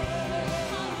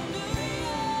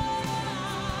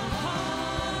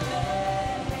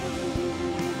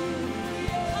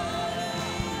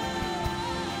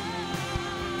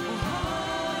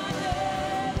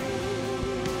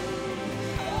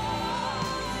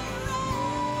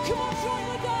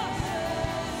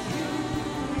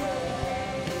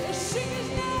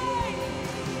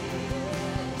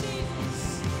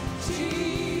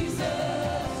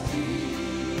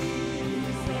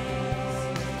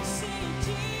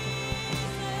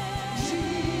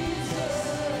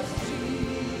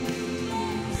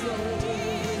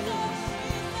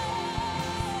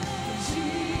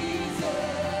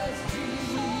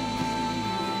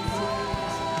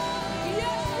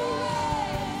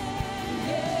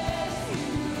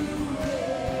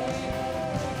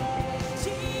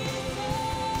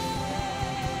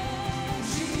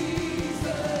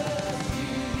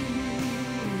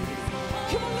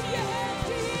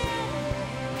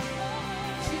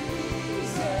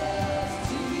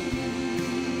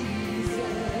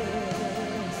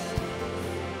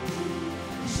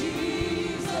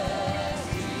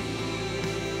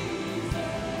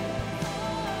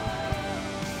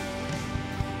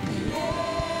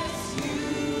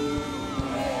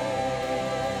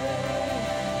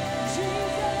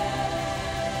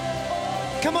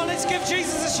 Come on, let's give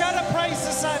Jesus a shout of praise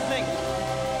this evening.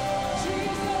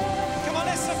 Come on,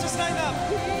 let's lift his name up.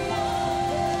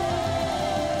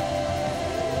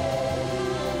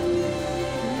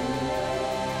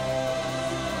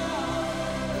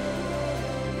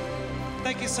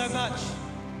 Thank you so much.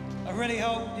 I really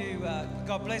hope you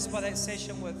got blessed by that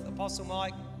session with Apostle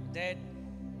Mike, Dad.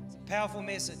 It's a powerful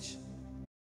message.